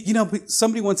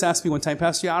 Somebody once asked me one time,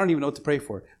 Pastor, I don't even know what to pray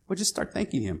for. Well, just start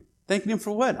thanking him. Thanking him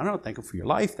for what? I don't know. Thank him for your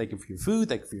life. Thank him for your food.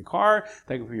 Thank him for your car.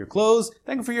 Thank him for your clothes.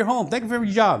 Thank him for your home. Thank him for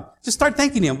every job. Just start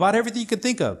thanking him about everything you can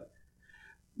think of.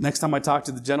 Next time I talk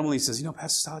to the gentleman, he says,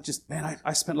 Pastor Sal,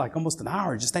 I spent like almost an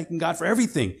hour just thanking God for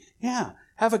everything. Yeah.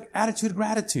 Have an attitude of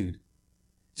gratitude.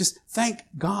 Just thank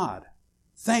God.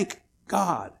 Thank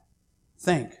God.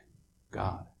 Thank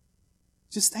God.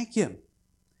 Just thank him.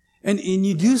 And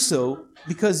you do so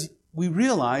because we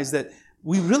realize that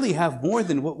we really have more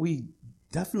than what we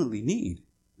definitely need.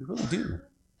 We really do.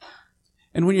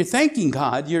 And when you're thanking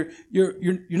God, you're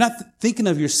not thinking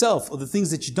of yourself or the things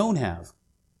that you don't have.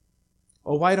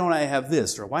 Oh, why don't I have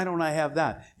this? Or why don't I have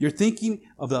that? You're thinking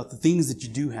about the things that you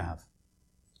do have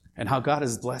and how God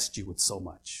has blessed you with so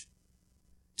much.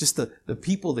 Just the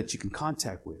people that you can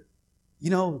contact with.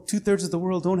 2/3 of the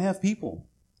world don't have people.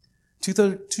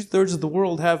 Two-thirds of the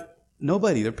world have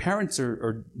nobody. Their parents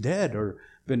are dead or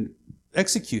been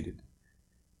executed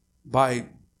by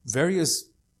various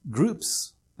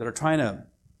groups that are trying to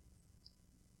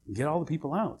get all the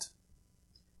people out.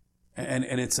 And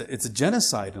it's a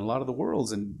genocide in a lot of the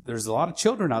worlds. And there's a lot of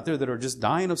children out there that are just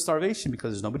dying of starvation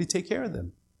because there's nobody to take care of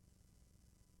them.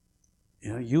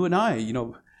 You and I,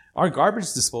 our garbage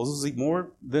disposals eat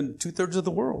more than 2/3 of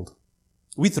the world.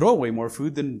 We throw away more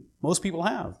food than most people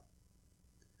have.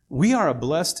 We are a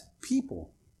blessed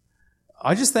people.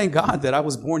 I just thank God that I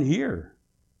was born here,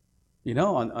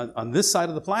 on this side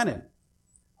of the planet.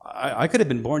 I could have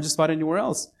been born just about anywhere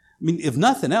else. I mean, if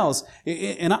nothing else,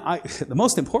 and the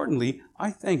most importantly,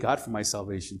 I thank God for my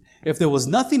salvation. If there was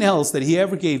nothing else that he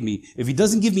ever gave me, if he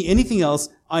doesn't give me anything else,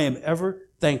 I am ever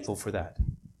thankful for that.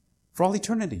 For all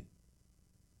eternity.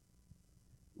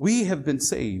 We have been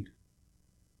saved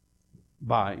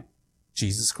by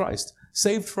Jesus Christ.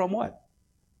 Saved from what?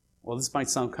 Well, this might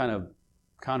sound kind of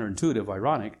counterintuitive,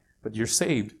 ironic, but you're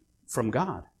saved from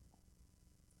God.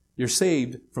 You're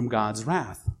saved from God's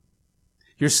wrath.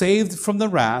 You're saved from the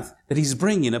wrath that he's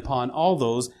bringing upon all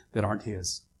those that aren't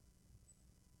his.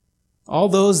 All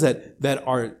those that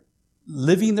are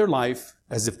living their life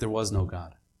as if there was no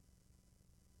God.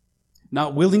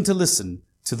 Not willing to listen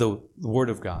to the word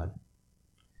of God.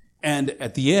 And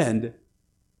at the end,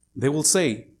 they will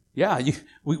say,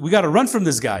 we got to run from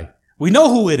this guy. We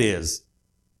know who it is.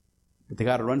 But they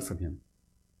got to run from him.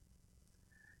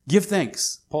 Give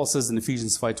thanks, Paul says in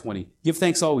Ephesians 5:20. Give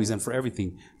thanks always and for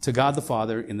everything to God the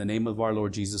Father in the name of our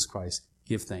Lord Jesus Christ.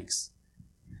 Give thanks.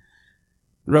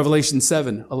 Revelation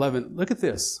 7:11. Look at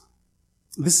this.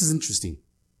 This is interesting.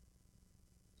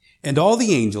 And all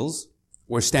the angels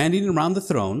were standing around the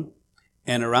throne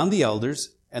and around the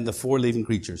elders and the 4 living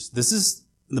creatures. This is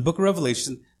in the book of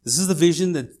Revelation, this is the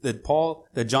vision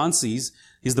that John sees.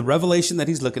 Is the revelation that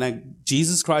he's looking at.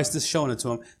 Jesus Christ is showing it to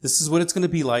him. This is what it's going to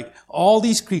be like. All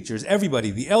these creatures,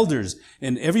 everybody, the elders,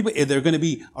 and everybody, they're going to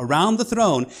be around the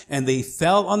throne, and they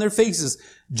fell on their faces.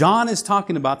 John is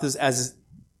talking about this as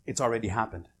it's already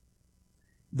happened.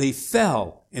 They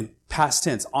fell in past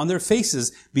tense on their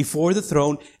faces before the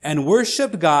throne and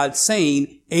worshiped God,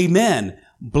 saying, Amen.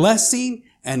 Blessing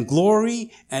and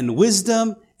glory and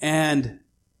wisdom and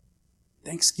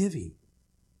thanksgiving.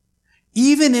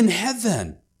 Even in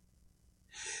heaven.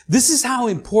 This is how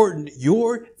important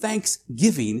your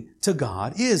thanksgiving to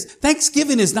God is.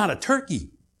 Thanksgiving is not a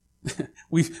turkey.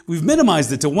 We've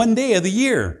minimized it to one day of the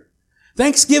year.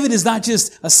 Thanksgiving is not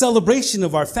just a celebration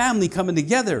of our family coming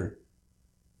together.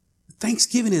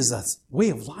 Thanksgiving is a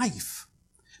way of life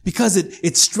because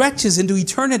it stretches into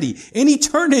eternity. In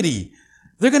eternity,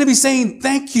 they're going to be saying,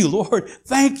 thank you, Lord.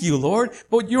 Thank you, Lord.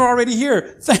 But you're already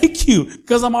here. Thank you,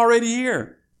 because I'm already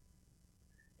here.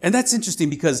 And that's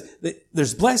interesting because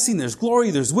there's blessing, there's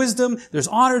glory, there's wisdom, there's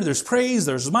honor, there's praise,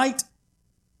 there's might.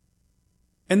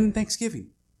 And then thanksgiving.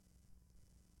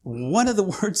 One of the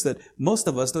words that most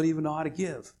of us don't even know how to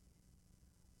give.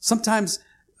 Sometimes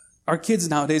our kids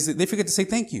nowadays, they forget to say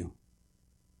thank you.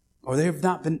 Or they have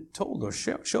not been told or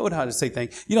showed how to say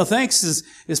thank you. You know, thanks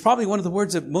is probably one of the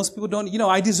words that most people don't,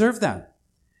 I deserve that.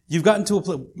 You've gotten to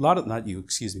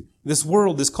this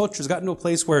world, this culture has gotten to a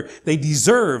place where they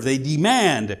deserve, they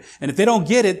demand, and if they don't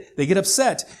get it, they get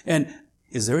upset. And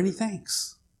is there any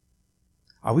thanks?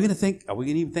 Are we going to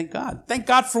even thank God? Thank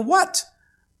God for what?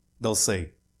 They'll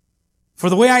say. For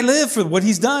the way I live, for what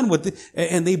He's done,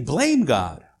 and they blame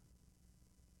God.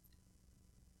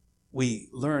 We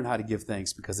learn how to give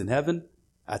thanks because in heaven,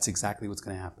 that's exactly what's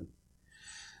going to happen.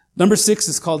 Number 6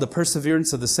 is called the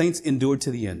perseverance of the saints endured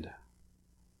to the end.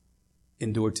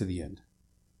 Endure to the end.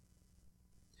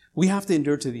 We have to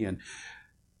endure to the end.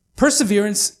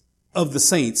 Perseverance of the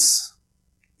saints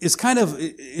is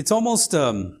it's almost,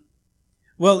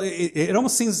 it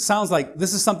almost sounds like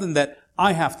this is something that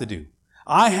I have to do.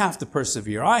 I have to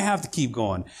persevere. I have to keep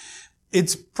going.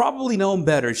 It's probably known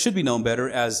better, it should be known better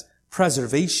as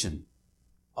preservation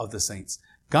of the saints.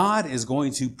 God is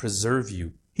going to preserve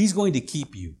you. He's going to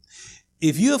keep you.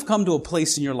 If you have come to a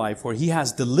place in your life where He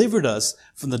has delivered us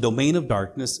from the domain of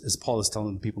darkness, as Paul is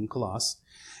telling the people in Colossae,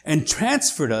 and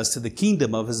transferred us to the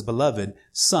kingdom of His beloved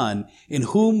Son, in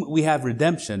whom we have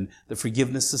redemption, the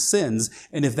forgiveness of sins,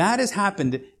 and if that has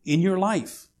happened in your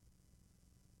life,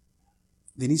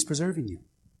 then He's preserving you.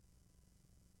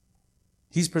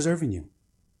 He's preserving you.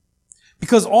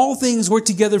 Because all things work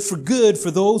together for good for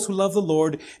those who love the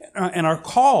Lord and are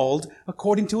called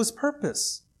according to His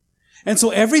purpose. And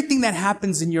so everything that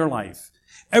happens in your life,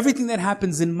 everything that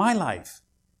happens in my life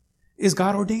is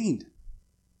God ordained.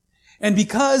 And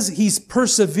because He's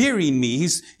persevering me,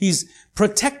 He's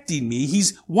protecting me,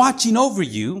 He's watching over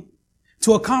you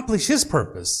to accomplish His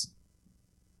purpose.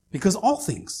 Because all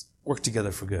things work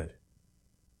together for good.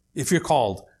 If you're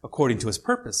called according to His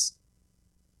purpose.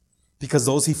 Because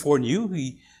those He foreknew,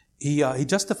 He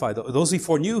justified. Those He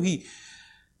foreknew, He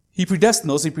predestined.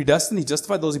 Those He predestined, He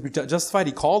justified. Those He justified,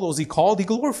 He called. Those He called, He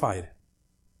glorified.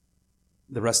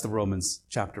 The rest of Romans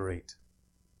chapter 8.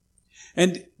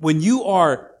 And when you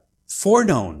are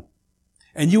foreknown,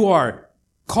 and you are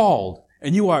called,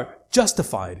 and you are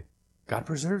justified, God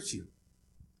preserves you.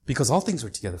 Because all things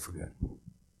work together for good.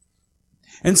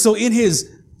 And so in His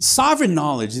sovereign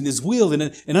knowledge, in His will,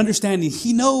 and understanding,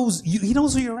 He knows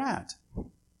where you're at.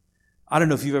 I don't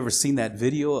know if you've ever seen that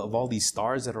video of all these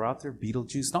stars that are out there,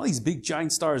 Betelgeuse, and all these big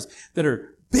giant stars that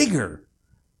are bigger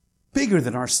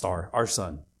than our star, our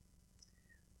sun.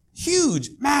 Huge,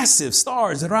 massive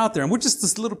stars that are out there, and we're just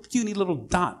this little puny little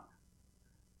dot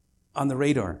on the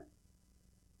radar.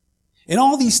 And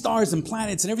all these stars and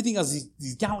planets and everything else,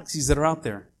 these galaxies that are out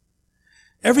there.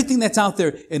 Everything that's out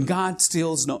there, and God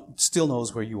still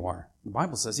knows where you are. The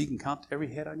Bible says He can count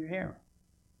every head on your hair.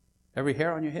 Every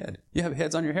hair on your head. You have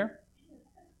heads on your hair?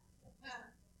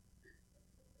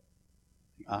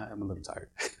 I'm a little tired.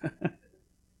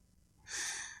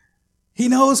 He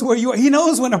knows where you are. He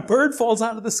knows when a bird falls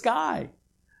out of the sky.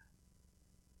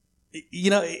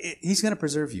 He's going to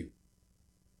preserve you.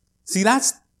 See,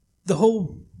 that's the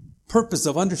whole purpose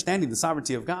of understanding the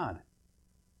sovereignty of God.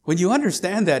 When you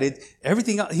understand that,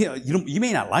 everything else, you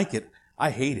may not like it. I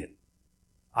hate it.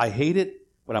 I hate it,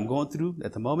 what I'm going through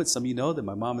at the moment. Some of you know that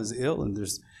my mom is ill and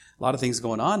there's a lot of things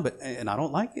going on, and I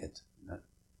don't like it.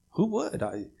 Who would?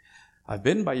 I've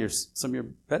been by some of your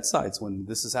bedsides when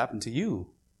this has happened to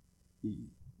you.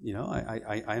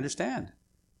 I understand.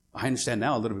 I understand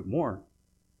now a little bit more.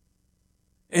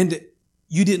 And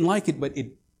you didn't like it, but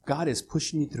God is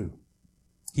pushing you through.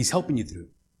 He's helping you through.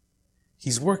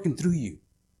 He's working through you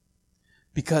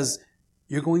because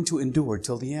you're going to endure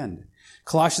till the end.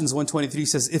 Colossians 1:23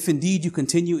 says, if indeed you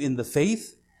continue in the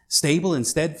faith, stable and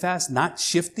steadfast, not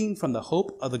shifting from the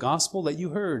hope of the gospel that you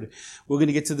heard. We're going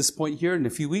to get to this point here in a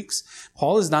few weeks.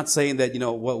 Paul is not saying that,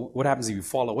 what happens if you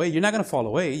fall away? You're not going to fall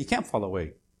away. You can't fall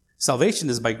away. Salvation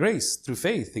is by grace through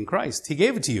faith in Christ. He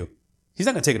gave it to you. He's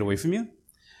not going to take it away from you.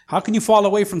 How can you fall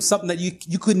away from something that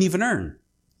you couldn't even earn?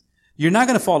 You're not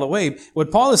going to fall away.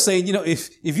 What Paul is saying,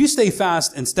 if you stay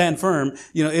fast and stand firm,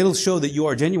 it'll show that you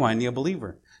are genuinely a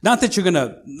believer. Not that you're going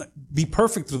to be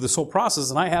perfect through this whole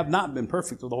process, and I have not been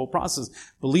perfect through the whole process.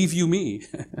 Believe you me.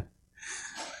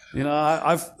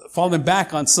 I've fallen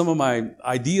back on some of my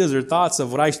ideas or thoughts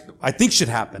of what I think should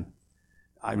happen.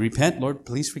 I repent, Lord,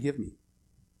 please forgive me.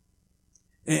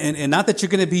 And not that you're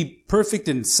going to be perfect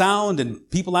and sound, and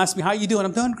people ask me, how are you doing?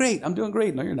 I'm doing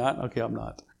great. No, you're not. Okay, I'm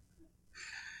not.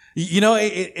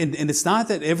 And it's not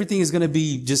that everything is going to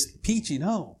be just peachy,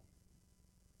 no.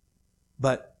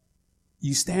 But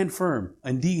you stand firm,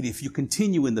 indeed, if you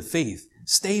continue in the faith,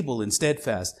 stable and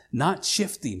steadfast, not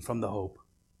shifting from the hope.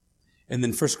 And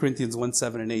then 1 Corinthians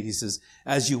 1:7-8, he says,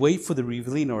 as you wait for the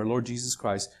revealing of our Lord Jesus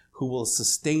Christ, who will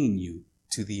sustain you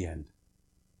to the end.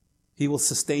 He will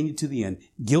sustain you to the end,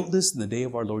 guiltless in the day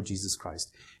of our Lord Jesus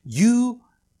Christ. You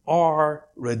are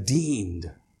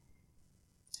redeemed.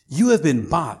 You have been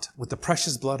bought with the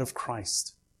precious blood of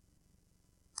Christ.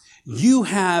 You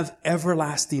have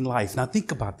everlasting life. Now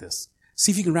think about this.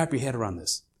 See if you can wrap your head around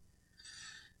this.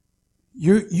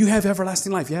 You have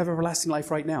everlasting life. You have everlasting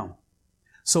life right now.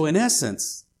 So in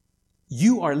essence,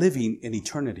 you are living in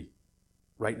eternity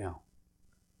right now.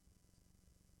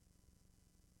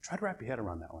 Try to wrap your head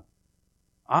around that one.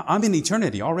 I'm in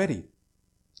eternity already.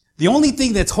 The only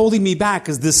thing that's holding me back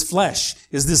is this flesh,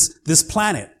 is this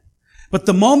planet. But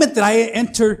the moment that I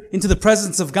enter into the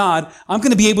presence of God, I'm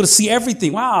going to be able to see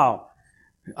everything. Wow.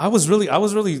 I was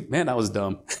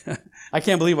dumb. I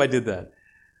can't believe I did that.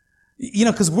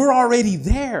 Because we're already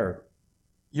there.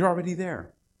 You're already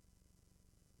there.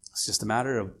 It's just a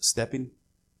matter of stepping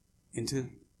into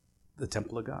the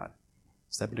temple of God,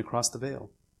 stepping across the veil.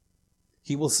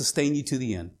 He will sustain you to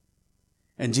the end.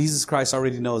 And Jesus Christ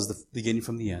already knows the beginning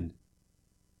from the end.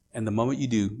 And the moment you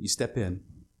do, you step in,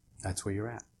 that's where you're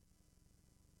at.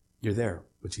 You're there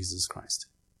with Jesus Christ.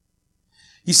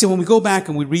 You see, when we go back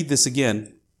and we read this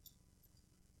again,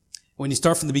 when you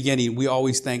start from the beginning, we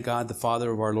always thank God, the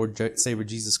Father of our Lord Savior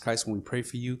Jesus Christ, when we pray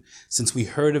for you, since we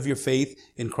heard of your faith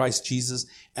in Christ Jesus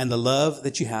and the love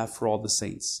that you have for all the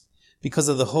saints, because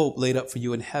of the hope laid up for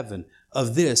you in heaven.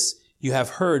 Of this you have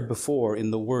heard before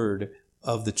in the word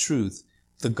of the truth,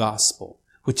 the gospel,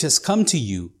 which has come to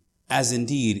you, as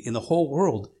indeed in the whole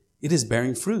world it is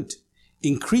bearing fruit,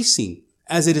 increasing,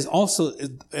 as it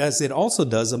also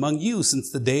does among you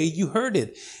since the day you heard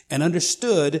it and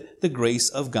understood the grace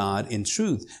of God in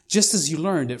truth, just as you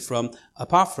learned it from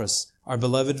Epaphras, our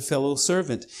beloved fellow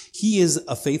servant. He is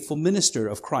a faithful minister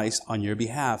of Christ on your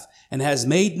behalf and has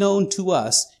made known to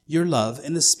us your love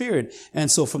in the Spirit.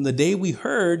 And so from the day we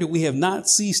heard, we have not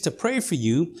ceased to pray for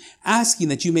you, asking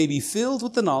that you may be filled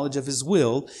with the knowledge of his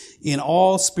will in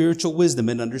all spiritual wisdom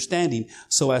and understanding,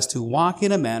 so as to walk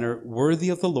in a manner worthy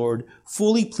of the Lord,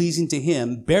 fully pleasing to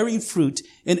him, bearing fruit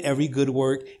in every good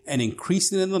work and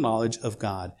increasing in the knowledge of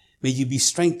God. May you be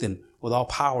strengthened with all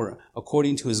power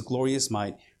according to his glorious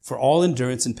might, for all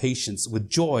endurance and patience, with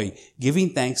joy,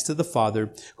 giving thanks to the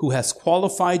Father, who has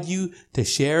qualified you to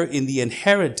share in the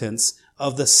inheritance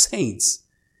of the saints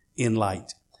in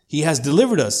light. He has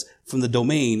delivered us from the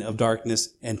domain of darkness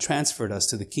and transferred us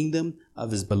to the kingdom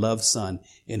of his beloved Son,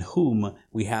 in whom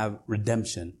we have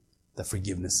redemption, the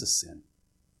forgiveness of sin.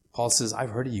 Paul says,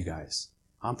 I've heard of you guys.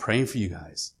 I'm praying for you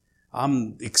guys.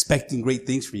 I'm expecting great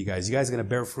things from you guys. You guys are going to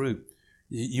bear fruit.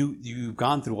 You've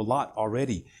gone through a lot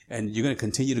already, and you're going to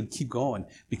continue to keep going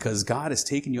because God has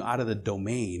taken you out of the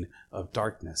domain of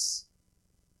darkness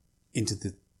into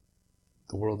the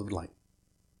world of light.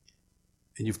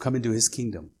 And you've come into his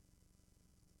kingdom.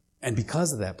 And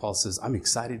because of that, Paul says, I'm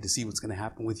excited to see what's going to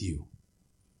happen with you.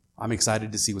 I'm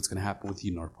excited to see what's going to happen with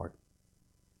you, Northport.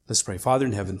 Let's pray. Father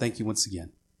in heaven, thank you once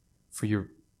again for your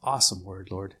awesome word,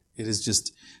 Lord. It is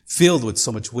just filled with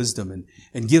so much wisdom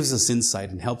and gives us insight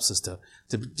and helps us to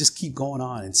just keep going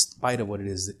on in spite of what it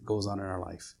is that goes on in our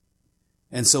life.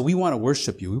 And so we want to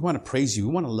worship you. We want to praise you.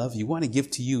 We want to love you. We want to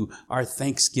give to you our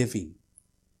thanksgiving.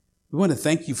 We want to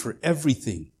thank you for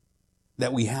everything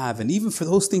that we have and even for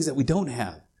those things that we don't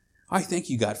have. I thank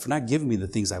you, God, for not giving me the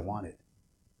things I wanted,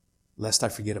 lest I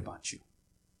forget about you.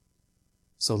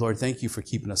 So, Lord, thank you for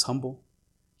keeping us humble,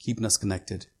 keeping us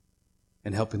connected.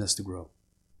 and helping us to grow.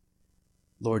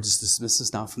 Lord, just dismiss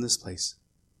us now from this place,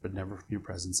 but never from your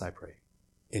presence, I pray.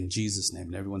 In Jesus' name.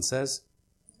 And everyone says,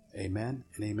 amen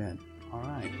and amen. All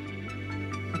right.